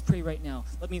 Hey, let's pray right now.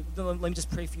 Let me just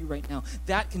pray for you right now.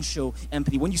 That can show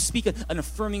empathy. When you speak an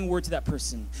affirming word to that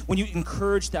person, when you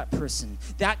encourage that person,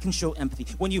 that can show empathy.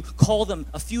 When you call them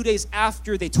a few days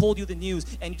after they told you the news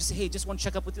and you just say, hey, just want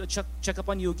to check up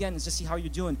on you again and just see how you're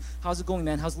doing. How's it going,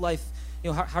 man? How's life?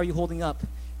 How are you holding up?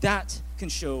 That can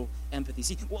show empathy.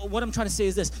 See, what I'm trying to say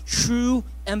is this. True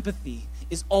empathy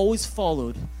is always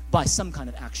followed by some kind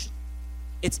of action.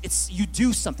 It's you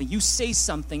do something, you say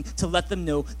something to let them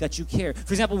know that you care.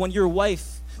 For example, when your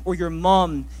wife or your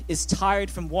mom is tired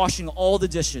from washing all the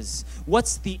dishes,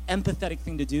 what's the empathetic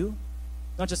thing to do?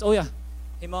 Not just, oh yeah,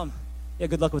 hey mom, yeah,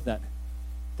 good luck with that.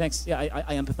 Thanks, yeah,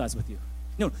 I empathize with you.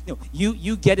 No,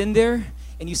 you get in there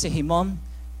and you say, hey mom,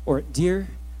 or dear,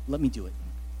 let me do it.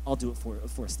 I'll do it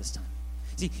for us this time.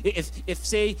 See, if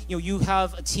say, you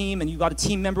have a team and you got a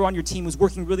team member on your team who's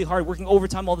working really hard, working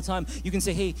overtime all the time, you can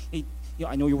say, hey,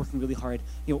 I know you're working really hard.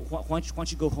 Why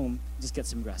don't you go home and just get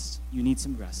some rest? You need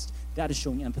some rest. That is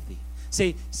showing empathy.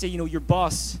 Say, your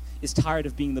boss is tired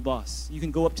of being the boss. You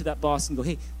can go up to that boss and go,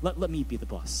 hey, let me be the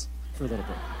boss for a little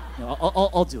bit.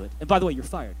 I'll do it. And by the way, you're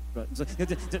fired. Right? So,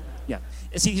 yeah.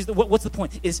 See, what's the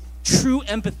point? Is true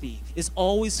empathy is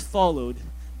always followed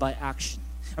by action.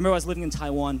 I remember I was living in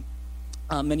Taiwan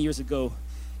many years ago,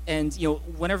 and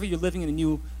whenever you're living in a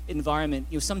new environment,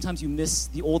 sometimes you miss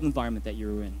the old environment that you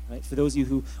were in, right? For those of you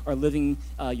who are living,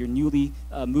 you're newly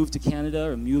moved to Canada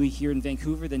or newly here in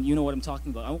Vancouver, then you know what I'm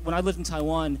talking about. When I lived in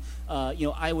Taiwan,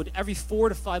 I would, every 4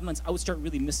 to 5 months, I would start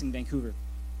really missing Vancouver.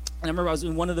 And I remember I was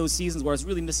in one of those seasons where I was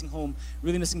really missing home,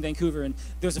 really missing Vancouver. And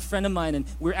there was a friend of mine, and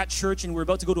we were at church, and we were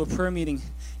about to go to a prayer meeting.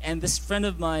 And this friend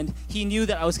of mine, he knew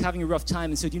that I was having a rough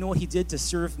time. And so do you know what he did to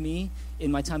serve me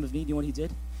in my time of need? Do you know what he did?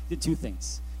 He did 2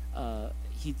 things.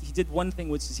 He did one thing,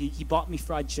 which is he bought me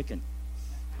fried chicken.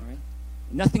 All right?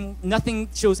 Nothing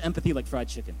shows empathy like fried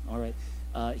chicken. All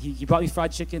right? He brought me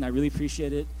fried chicken. I really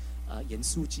appreciate it.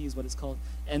 Yensuchi is what it's called.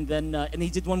 And then he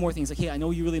did one more thing. He's like, hey, I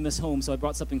know you really miss home, so I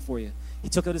brought something for you. He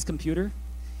took out his computer,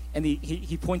 and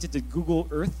he pointed to Google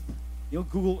Earth,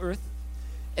 Google Earth,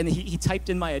 and he typed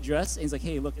in my address, and he's like,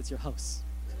 hey, look, it's your house.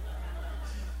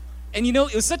 And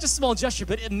it was such a small gesture,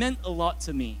 but it meant a lot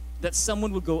to me that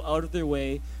someone would go out of their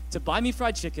way to buy me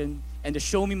fried chicken and to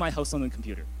show me my house on the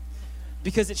computer.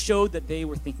 Because it showed that they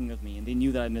were thinking of me and they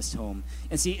knew that I missed home.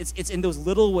 And see, it's in those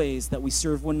little ways that we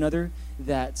serve one another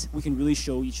that we can really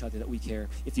show each other that we care.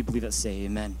 If you believe that, say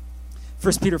amen.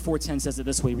 1 Peter 4:10 says it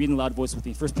this way. Read in loud voice with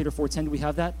me. 1 Peter 4:10, do we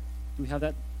have that? Do we have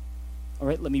that? All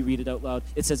right, let me read it out loud.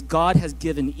 It says, God has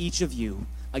given each of you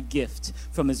a gift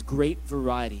from his great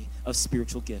variety of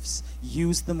spiritual gifts.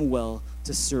 Use them well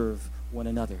to serve one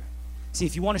another. See,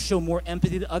 if you want to show more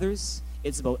empathy to others,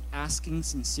 it's about asking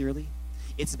sincerely.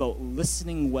 It's about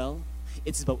listening well.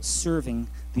 It's about serving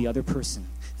the other person.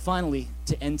 Finally,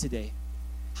 to end today,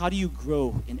 how do you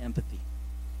grow in empathy?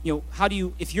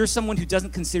 If you're someone who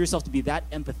doesn't consider yourself to be that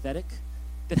empathetic,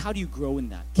 then how do you grow in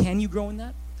that? Can you grow in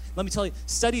that? Let me tell you,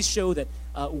 studies show that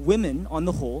women, on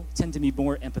the whole, tend to be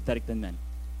more empathetic than men.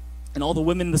 And all the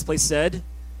women in this place said,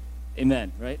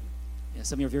 amen, right? Yeah,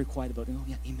 some of you are very quiet about it. Oh,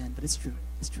 yeah, amen, but it's true.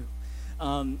 It's true.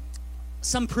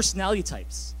 Some personality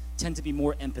types tend to be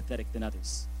more empathetic than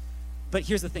others. But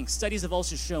here's the thing. Studies have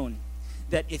also shown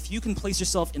that if you can place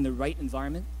yourself in the right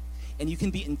environment and you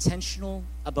can be intentional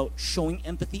about showing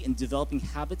empathy and developing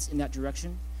habits in that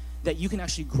direction, that you can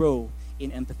actually grow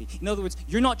in empathy. In other words,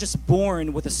 you're not just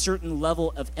born with a certain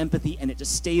level of empathy and it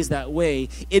just stays that way.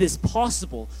 It is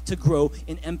possible to grow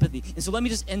in empathy. And so let me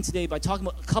just end today by talking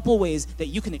about a couple ways that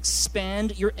you can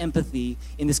expand your empathy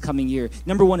in this coming year.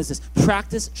 Number one is this: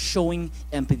 practice showing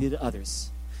empathy to others.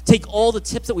 Take all the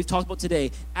tips that we've talked about today,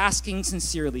 asking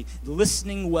sincerely,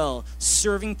 listening well,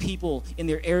 serving people in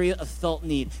their area of felt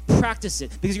need. Practice it,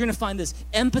 because you're going to find this: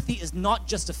 empathy is not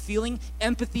just a feeling,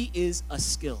 empathy is a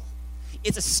skill.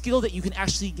 It's a skill that you can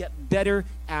actually get better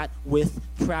at with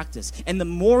practice. And the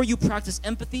more you practice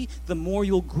empathy, the more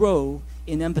you'll grow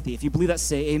in empathy. If you believe that,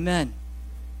 say amen.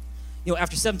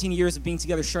 After 17 years of being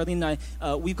together, Charlene and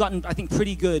I, we've gotten, I think,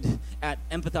 pretty good at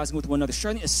empathizing with one another.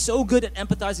 Charlene is so good at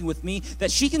empathizing with me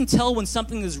that she can tell when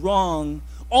something is wrong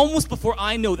almost before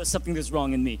I know that something is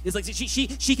wrong in me. It's like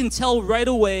she can tell right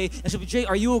away, and she'll be, Jay,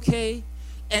 are you okay?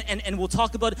 And we'll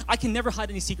talk about it. I can never hide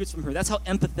any secrets from her. That's how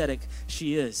empathetic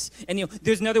she is. And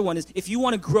there's another one: is if you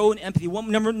want to grow in empathy,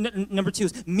 number two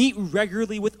is meet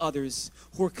regularly with others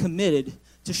who are committed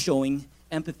to showing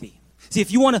empathy. See,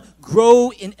 if you want to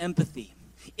grow in empathy,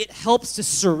 It helps to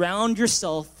surround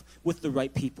yourself with the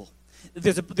right people.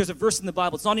 There's a verse in the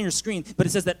Bible, it's not on your screen, but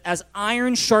it says that as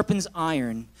iron sharpens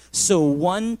iron, so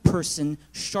one person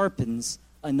sharpens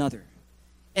another.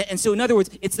 And so in other words,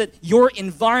 it's that your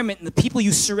environment and the people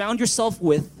you surround yourself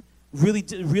with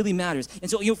really matters. And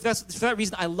so for that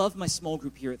reason, I love my small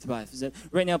group here at Thrive. Is that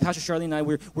right now, Pastor Charlie and I,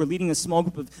 we're leading a small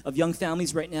group of young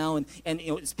families right now, and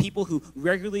it's people who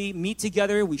regularly meet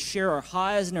together. We share our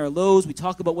highs and our lows. We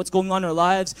talk about what's going on in our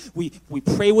lives. We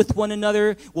pray with one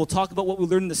another. We'll talk about what we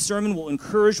learned in the sermon. We'll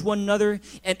encourage one another.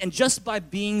 And just by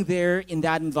being there in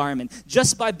that environment,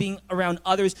 just by being around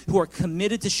others who are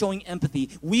committed to showing empathy,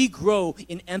 we grow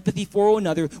in empathy for one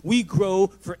another. We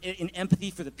grow in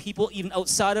empathy for the people even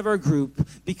outside of our group,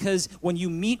 because when you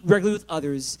meet regularly with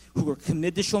others who are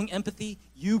committed to showing empathy,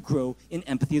 you grow in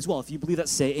empathy as well. If you believe that,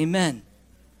 say amen.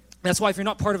 That's why if you're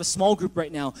not part of a small group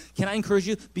right now, can I encourage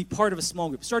you, be part of a small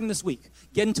group. Starting this week,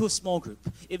 get into a small group.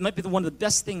 It might be one of the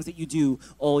best things that you do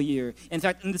all year. In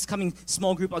fact, in this coming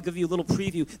small group, I'll give you a little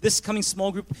preview. This coming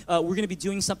small group, we're going to be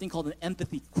doing something called an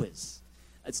empathy quiz.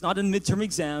 It's not a midterm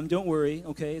exam. Don't worry.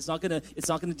 Okay, it's not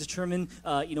gonna determine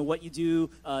what you do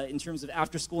in terms of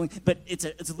after schooling. But it's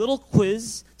a little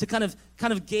quiz to kind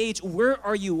of gauge where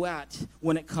are you at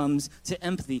when it comes to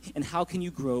empathy and how can you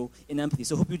grow in empathy.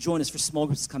 So I hope you join us for small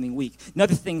groups this coming week.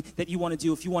 Another thing that you want to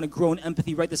do if you want to grow in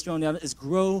empathy, write this down, is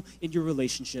grow in your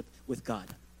relationship with God.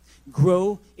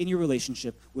 Grow in your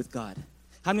relationship with God.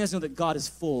 How many of you guys know that God is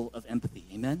full of empathy?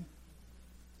 Amen.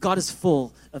 God is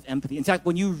full of empathy. In fact,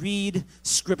 when you read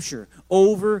Scripture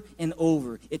over and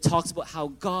over, it talks about how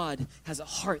God has a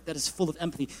heart that is full of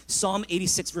empathy. Psalm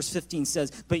 86, verse 15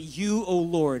 says, "But you, O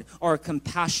Lord, are a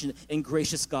compassionate and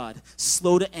gracious God,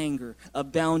 slow to anger,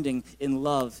 abounding in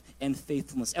love and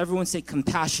faithfulness." Everyone say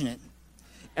compassionate.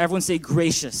 Everyone say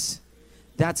gracious.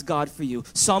 That's God for you.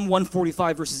 Psalm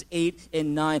 145, verses 8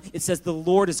 and 9, it says, "The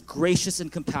Lord is gracious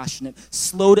and compassionate,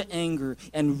 slow to anger,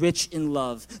 and rich in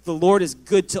love. The Lord is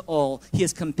good to all. He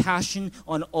has compassion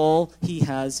on all he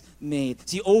has made."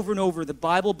 See, over and over, the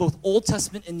Bible, both Old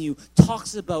Testament and New,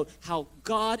 talks about how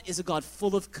God is a God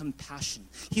full of compassion.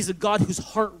 He's a God whose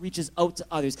heart reaches out to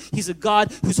others. He's a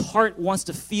God whose heart wants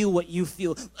to feel what you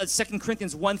feel. 2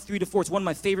 Corinthians 1, 3-4, it's one of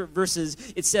my favorite verses.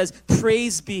 It says,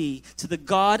 "Praise be to the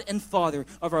God and Father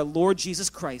of our Lord Jesus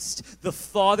Christ, the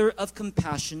Father of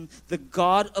compassion, the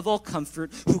God of all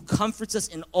comfort, who comforts us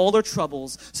in all our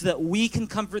troubles, so that we can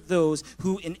comfort those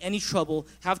who in any trouble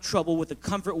have trouble with the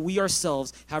comfort we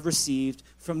ourselves have received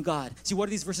from God." See, what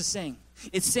are these verses saying?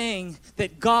 It's saying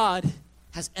that God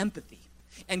has empathy,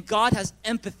 and God has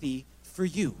empathy for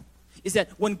you. Is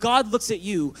that when God looks at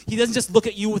you, he doesn't just look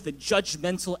at you with a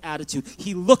judgmental attitude.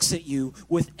 He looks at you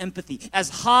with empathy. As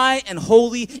high and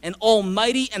holy and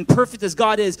almighty and perfect as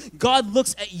God is, God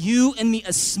looks at you and me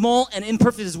as small and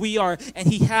imperfect as we are,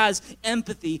 and he has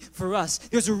empathy for us.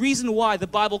 There's a reason why the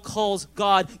Bible calls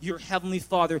God your heavenly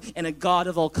Father and a God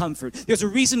of all comfort. There's a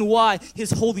reason why his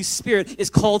Holy Spirit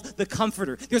is called the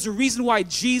Comforter. There's a reason why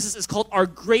Jesus is called our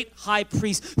great high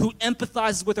priest who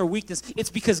empathizes with our weakness.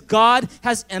 It's because God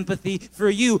has empathy for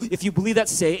you. If you believe that,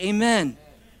 say amen.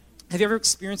 Have you ever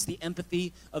experienced the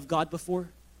empathy of God before?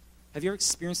 Have you ever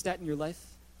experienced that in your life?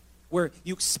 Where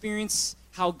you experience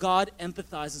how God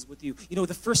empathizes with you. You know,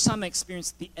 the first time I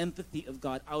experienced the empathy of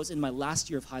God, I was in my last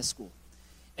year of high school.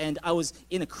 And I was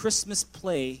in a Christmas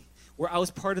play where I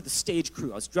was part of the stage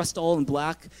crew. I was dressed all in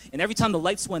black. And every time the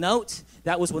lights went out,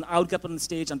 that was when I would get up on the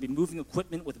stage. I'd be moving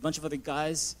equipment with a bunch of other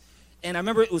guys. And I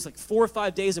remember it was like 4 or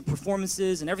 5 days of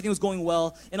performances, and everything was going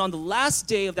well. And on the last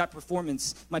day of that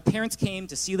performance, my parents came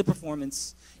to see the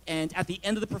performance. And at the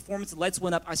end of the performance, the lights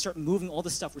went up. I started moving all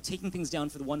the stuff. We're taking things down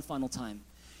for the one final time.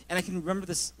 And I can remember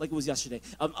this like it was yesterday.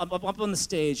 I'm up on the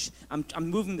stage. I'm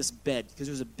moving this bed, because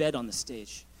there was a bed on the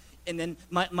stage. And then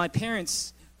my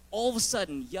parents all of a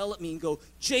sudden yell at me and go,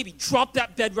 "JB, drop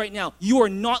that bed right now. You are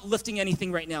not lifting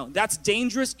anything right now. That's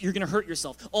dangerous. You're going to hurt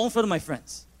yourself." All in front of my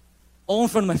friends. All in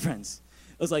front of my friends.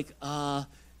 I was like,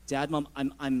 "Dad, Mom,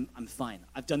 I'm fine.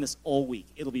 I've done this all week.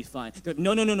 It'll be fine." They're like,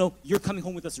 No. You're coming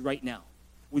home with us right now.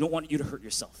 We don't want you to hurt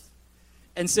yourself."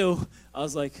 And so I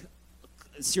was like,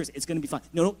 "Seriously, it's going to be fine."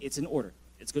 No, it's in order.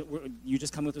 It's good. You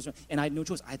just come with us. And I had no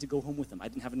choice. I had to go home with them. I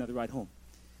didn't have another ride home.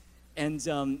 And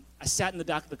I sat in the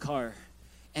back of the car.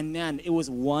 And man, it was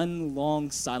one long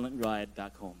silent ride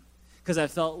back home. Because I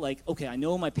felt like, okay, I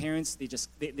know my parents, they're just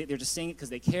saying it because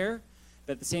they care.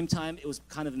 But at the same time, it was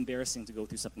kind of embarrassing to go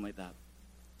through something like that.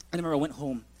 I remember I went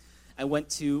home. I went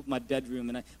to my bedroom,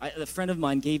 and a friend of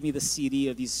mine gave me the CD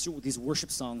of these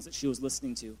worship songs that she was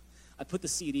listening to. I put the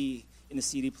CD in the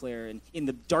CD player, and in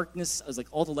the darkness, I was like,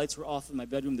 all the lights were off in my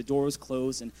bedroom, the door was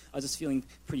closed, and I was just feeling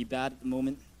pretty bad at the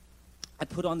moment. I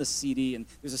put on the CD, and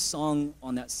there's a song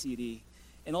on that CD,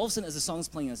 and all of a sudden, as the song's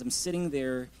playing, as I'm sitting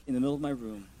there in the middle of my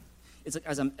room, it's like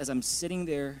as I'm sitting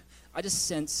there, I just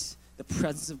sense the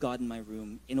presence of God in my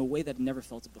room in a way that I'd never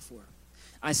felt it before.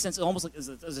 I sense it almost like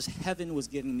as if heaven was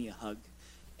giving me a hug,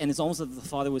 and it's almost like the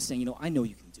Father was saying, I know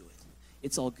you can do it.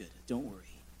 It's all good. Don't worry.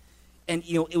 And,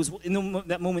 it was in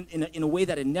that moment, in a way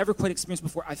that I'd never quite experienced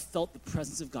before, I felt the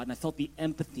presence of God, and I felt the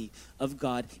empathy of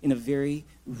God in a very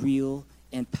real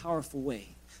and powerful way,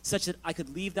 such that I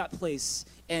could leave that place,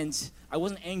 and I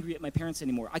wasn't angry at my parents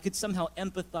anymore. I could somehow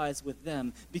empathize with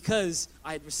them because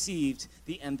I had received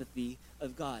the empathy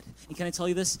of God. And can I tell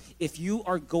you this? If you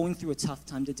are going through a tough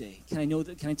time today, can I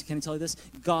tell you this?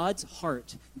 God's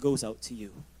heart goes out to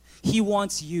you. He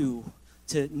wants you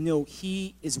to know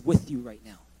He is with you right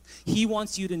now. He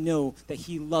wants you to know that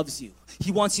He loves you.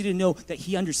 He wants you to know that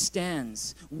He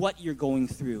understands what you're going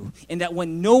through, and that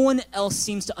when no one else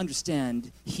seems to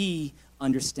understand, He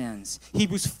understands.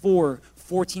 Hebrews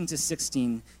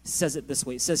 4:14-16 says it this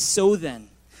way. It says, "So then,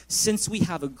 since we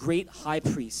have a great high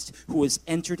priest who has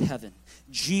entered heaven,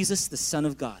 Jesus, the Son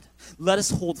of God, let us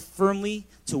hold firmly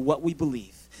to what we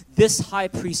believe. This high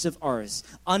priest of ours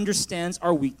understands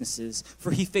our weaknesses,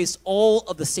 for he faced all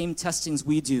of the same testings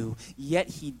we do, yet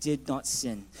he did not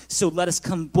sin. So let us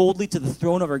come boldly to the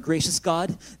throne of our gracious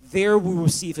God. There we will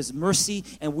receive his mercy,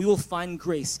 and we will find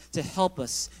grace to help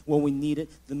us when we need it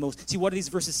the most." See, what are these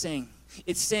verses saying?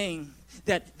 It's saying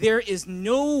that there is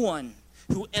no one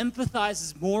who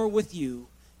empathizes more with you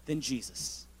than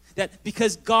Jesus. That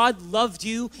because God loved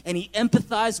you and He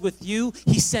empathized with you,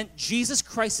 He sent Jesus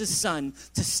Christ, His Son,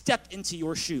 to step into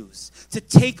your shoes, to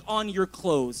take on your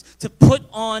clothes, to put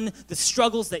on the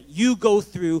struggles that you go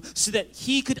through so that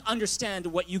He could understand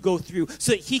what you go through,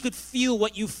 so that He could feel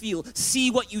what you feel, see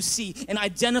what you see, and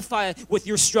identify with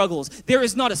your struggles. There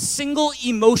is not a single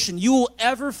emotion you will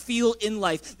ever feel in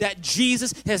life that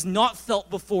Jesus has not felt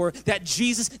before, that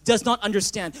Jesus does not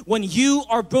understand. When you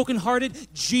are brokenhearted,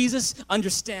 Jesus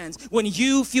understands. When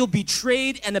you feel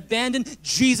betrayed and abandoned,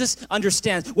 Jesus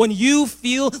understands. When you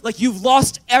feel like you've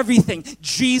lost everything,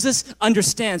 Jesus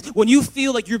understands. When you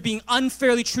feel like you're being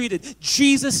unfairly treated,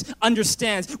 Jesus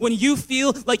understands. When you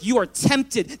feel like you are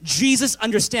tempted, Jesus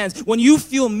understands. When you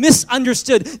feel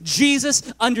misunderstood, Jesus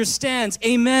understands.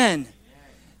 Amen.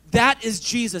 That is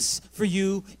Jesus for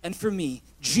you and for me.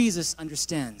 Jesus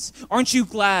understands. Aren't you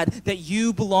glad that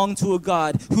you belong to a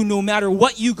God who, no matter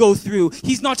what you go through,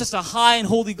 He's not just a high and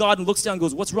holy God and looks down and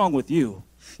goes, "What's wrong with you?"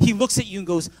 He looks at you and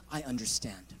goes, "I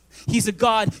understand." He's a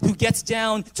God who gets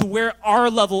down to where our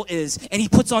level is, and He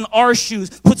puts on our shoes,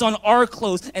 puts on our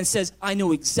clothes, and says, "I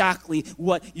know exactly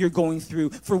what you're going through."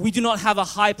 For we do not have a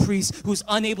high priest who's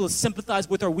unable to sympathize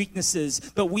with our weaknesses,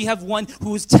 but we have one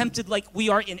who is tempted like we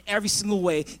are in every single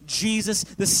way, Jesus,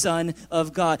 the Son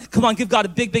of God. Come on, give God a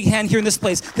big, big hand here in this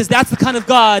place, because that's the kind of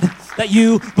God that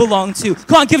you belong to.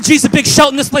 Come on, give Jesus a big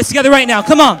shout in this place together right now.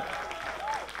 Come on.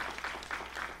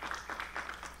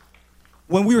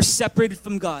 When we were separated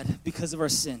from God because of our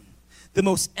sin, the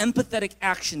most empathetic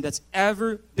action that's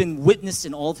ever been witnessed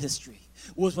in all of history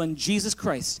was when Jesus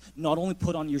Christ not only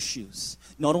put on your shoes,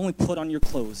 not only put on your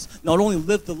clothes, not only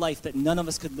lived the life that none of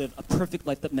us could live, a perfect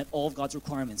life that met all of God's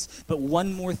requirements, but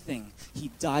one more thing, He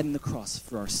died on the cross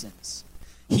for our sins.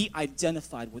 He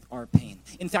identified with our pain.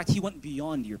 In fact, He went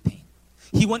beyond your pain.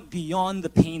 He went beyond the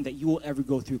pain that you will ever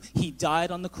go through. He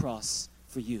died on the cross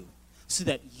for you, so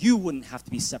that you wouldn't have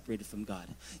to be separated from God.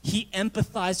 He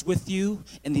empathized with you,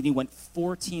 and then He went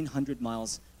 1,400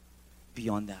 miles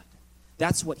beyond that.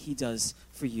 That's what He does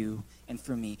for you and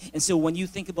for me. And so when you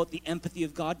think about the empathy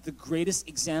of God, the greatest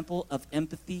example of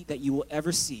empathy that you will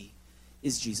ever see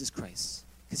is Jesus Christ,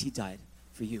 because He died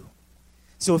for you.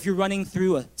 So if you're running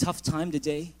through a tough time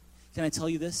today, can I tell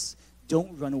you this?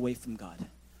 Don't run away from God.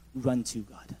 Run to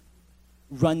God.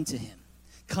 Run to Him.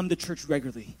 Come to church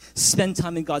regularly. Spend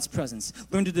time in God's presence.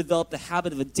 Learn to develop the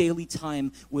habit of a daily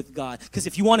time with God. Because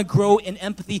if you want to grow in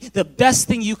empathy, the best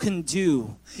thing you can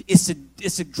do is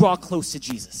to draw close to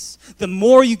Jesus. The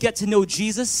more you get to know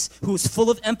Jesus, who is full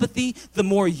of empathy, the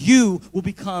more you will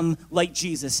become like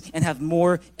Jesus and have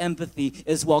more empathy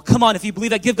as well. Come on, if you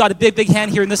believe that, give God a big, big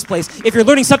hand here in this place. If you're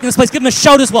learning something in this place, give Him a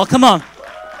shout as well. Come on.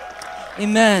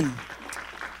 Amen.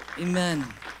 Amen.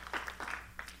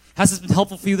 Has this been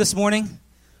helpful for you this morning?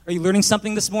 Are you learning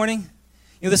something this morning?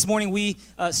 This morning we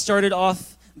started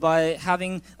off by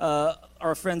having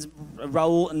our friends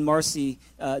Raul and Marcy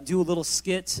do a little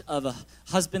skit of a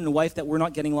husband and wife that we're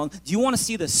not getting along. Do you want to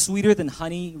see the sweeter than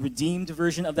honey redeemed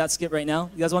version of that skit right now?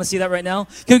 You guys want to see that right now?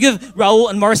 Can we give Raul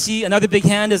and Marcy another big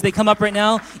hand as they come up right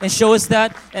now and show us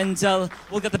that? And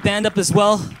we'll get the band up as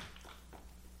well.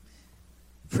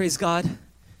 Praise God.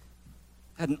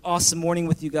 Had an awesome morning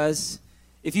with you guys.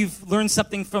 If you've learned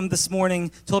something from this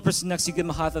morning, tell the person next to you, give them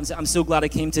a high five and say, I'm so glad I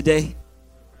came today.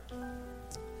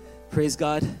 Praise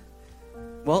God.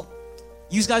 Well,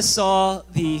 you guys saw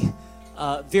the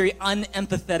very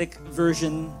unempathetic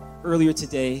version earlier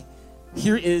today.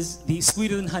 Here is the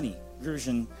sweeter than honey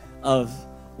version of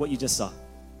what you just saw.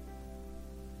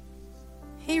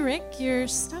 Hey, Rick, your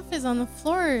stuff is on the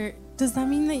floor. Does that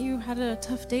mean that you had a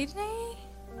tough day today?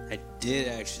 I did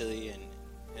actually, and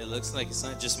it looks like it's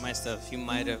not just my stuff. You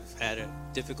might have had a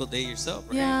difficult day yourself,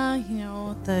 right? Yeah, you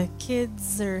know, the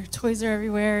kids, their toys are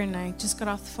everywhere, and I just got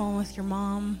off the phone with your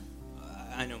mom.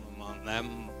 I know my mom. That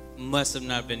must have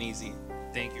not been easy.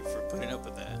 Thank you for putting up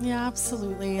with that. Yeah,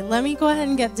 absolutely. Let me go ahead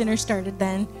and get dinner started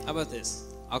then. How about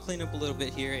this? I'll clean up a little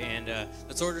bit here, and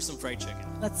let's order some fried chicken.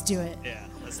 Let's do it. Yeah,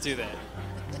 let's do that.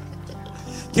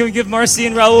 Can we give Marcy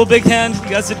and Raul a big hand? You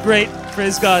guys did great.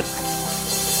 Praise God.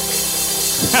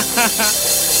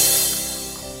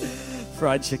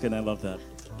 Fried chicken, I love that.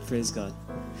 Praise God.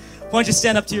 Why don't you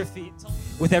stand up to your feet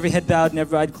with every head bowed and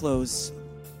every eye closed.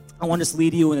 I want to just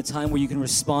lead you in a time where you can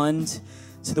respond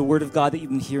to the word of God that you've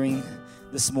been hearing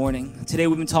this morning. Today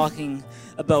we've been talking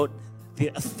about the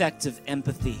effect of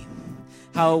empathy.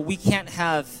 How we can't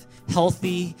have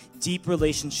healthy, deep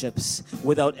relationships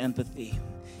without empathy.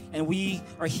 And we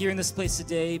are here in this place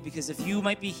today because if you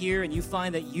might be here and you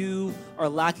find that you are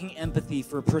lacking empathy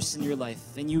for a person in your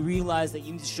life and you realize that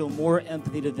you need to show more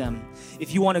empathy to them,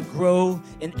 if you want to grow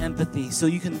in empathy so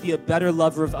you can be a better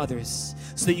lover of others,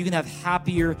 so that you can have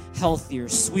happier, healthier,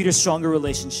 sweeter, stronger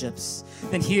relationships,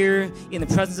 then here in the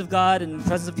presence of God and in the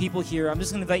presence of people here, I'm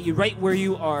just going to invite you right where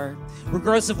you are,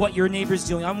 regardless of what your neighbor's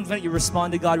doing. I'm going to invite you to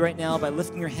respond to God right now by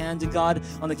lifting your hand to God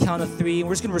on the count of 3. And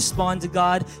we're just going to respond to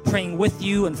God, praying with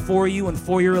you and for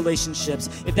your relationships.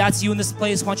 If that's you in this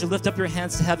place, why don't you lift up your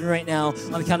hands to heaven right now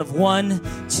on the count of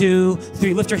 1, 2,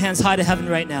 3. Lift your hands high to heaven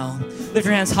right now. Lift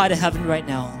your hands high to heaven right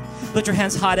now. Lift your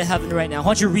hands high to heaven right now. Why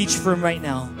don't you reach for him right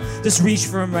now? Just reach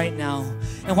for him right now.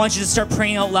 And why don't you just start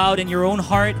praying out loud in your own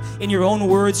heart, in your own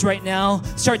words right now.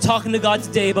 Start talking to God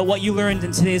today about what you learned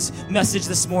in today's message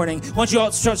this morning. Why don't you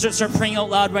all start praying out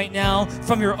loud right now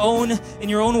from your own, in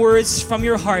your own words, from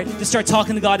your heart. Just start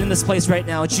talking to God in this place right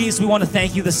now. Jesus, we want to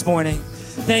thank you this morning.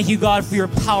 Thank you, God, for your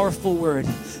powerful word.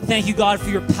 Thank you, God, for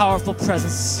your powerful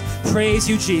presence. Praise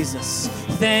you, Jesus.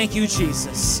 Thank you,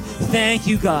 Jesus. Thank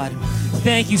you, God.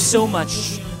 Thank you so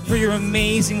much for your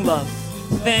amazing love.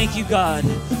 Thank you, God,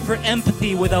 for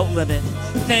empathy without limit.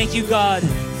 Thank you, God,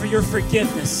 for your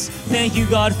forgiveness. Thank you,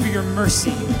 God, for your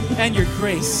mercy and your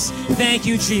grace. Thank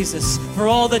you, Jesus, for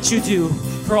all that you do,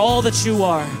 for all that you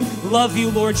are. Love you,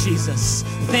 Lord Jesus.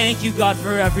 Thank you, God,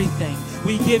 for everything.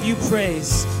 We give you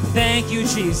praise. Thank you,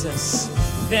 Jesus.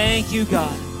 Thank you,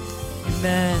 God.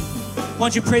 Amen. Why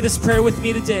don't you pray this prayer with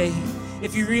me today?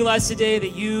 If you realize today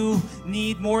that you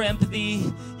need more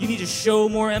empathy, you need to show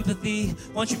more empathy,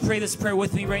 why don't you pray this prayer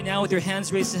with me right now with your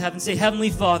hands raised to heaven. Say, Heavenly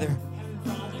Father,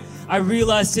 I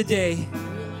realize today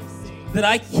that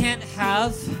I can't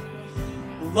have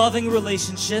loving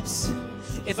relationships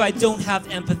if I don't have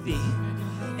empathy.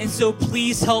 And so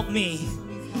please help me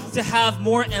to have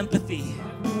more empathy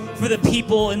for the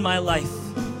people in my life,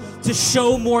 to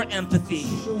show more empathy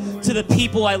to the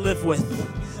people I live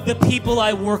with, the people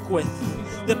I work with,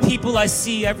 the people I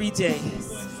see every day.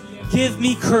 Give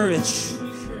me courage.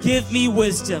 Give me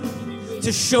wisdom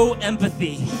to show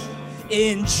empathy.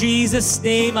 In Jesus'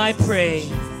 name I pray.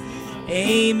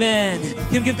 Amen.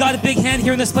 Can we give God a big hand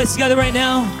here in this place together right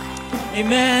now?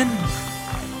 Amen.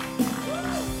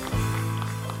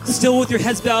 Still with your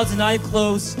heads bowed and eyes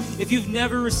closed. If you've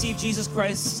never received Jesus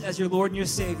Christ as your Lord and your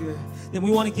Savior, then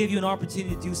we want to give you an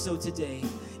opportunity to do so today.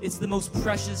 It's the most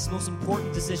precious, most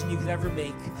important decision you could ever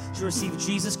make, to receive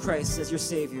Jesus Christ as your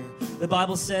Savior. The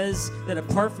Bible says that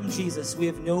apart from Jesus, we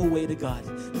have no way to God.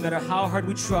 No matter how hard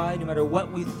we try, no matter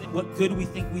what good we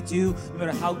think we do, no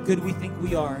matter how good we think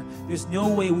we are, there's no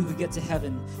way we could get to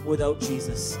heaven without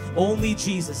Jesus. Only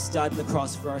Jesus died on the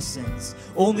cross for our sins.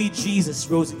 Only Jesus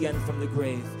rose again from the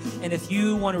grave. And if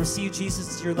you want to receive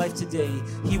Jesus into your life today,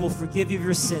 He will forgive you of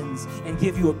your sins and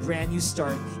give you a brand new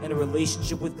start and a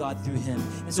relationship with God through Him.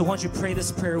 And so why don't you pray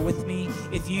this prayer with me?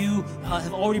 If you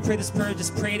have already prayed this prayer,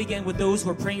 just pray it again with those who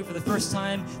are praying it for the first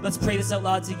time. Let's pray this out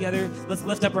loud together. Let's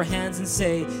lift up our hands and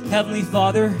say, Heavenly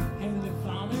Father,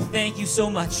 thank you so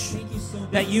much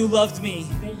that you loved me,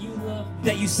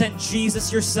 that you sent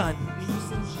Jesus, your son,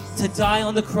 to die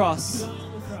on the cross,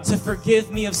 to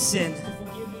forgive me of sin,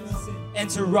 and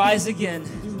to rise again,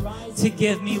 to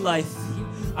give me life.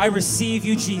 I receive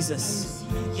you, Jesus,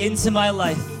 into my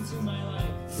life.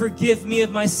 Forgive me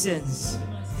of my sins,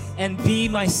 and be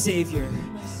my Savior,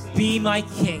 be my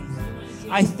King.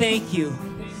 I thank you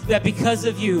that because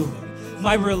of you,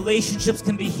 my relationships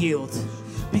can be healed.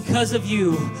 Because of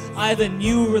you, I have a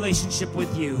new relationship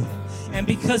with you. And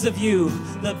because of you,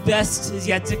 the best is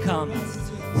yet to come.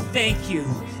 Thank you.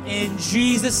 In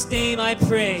Jesus' name I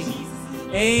pray.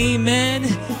 Amen.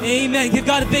 Amen. Give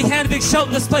God a big hand, a big shout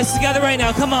in this place together right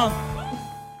now. Come on.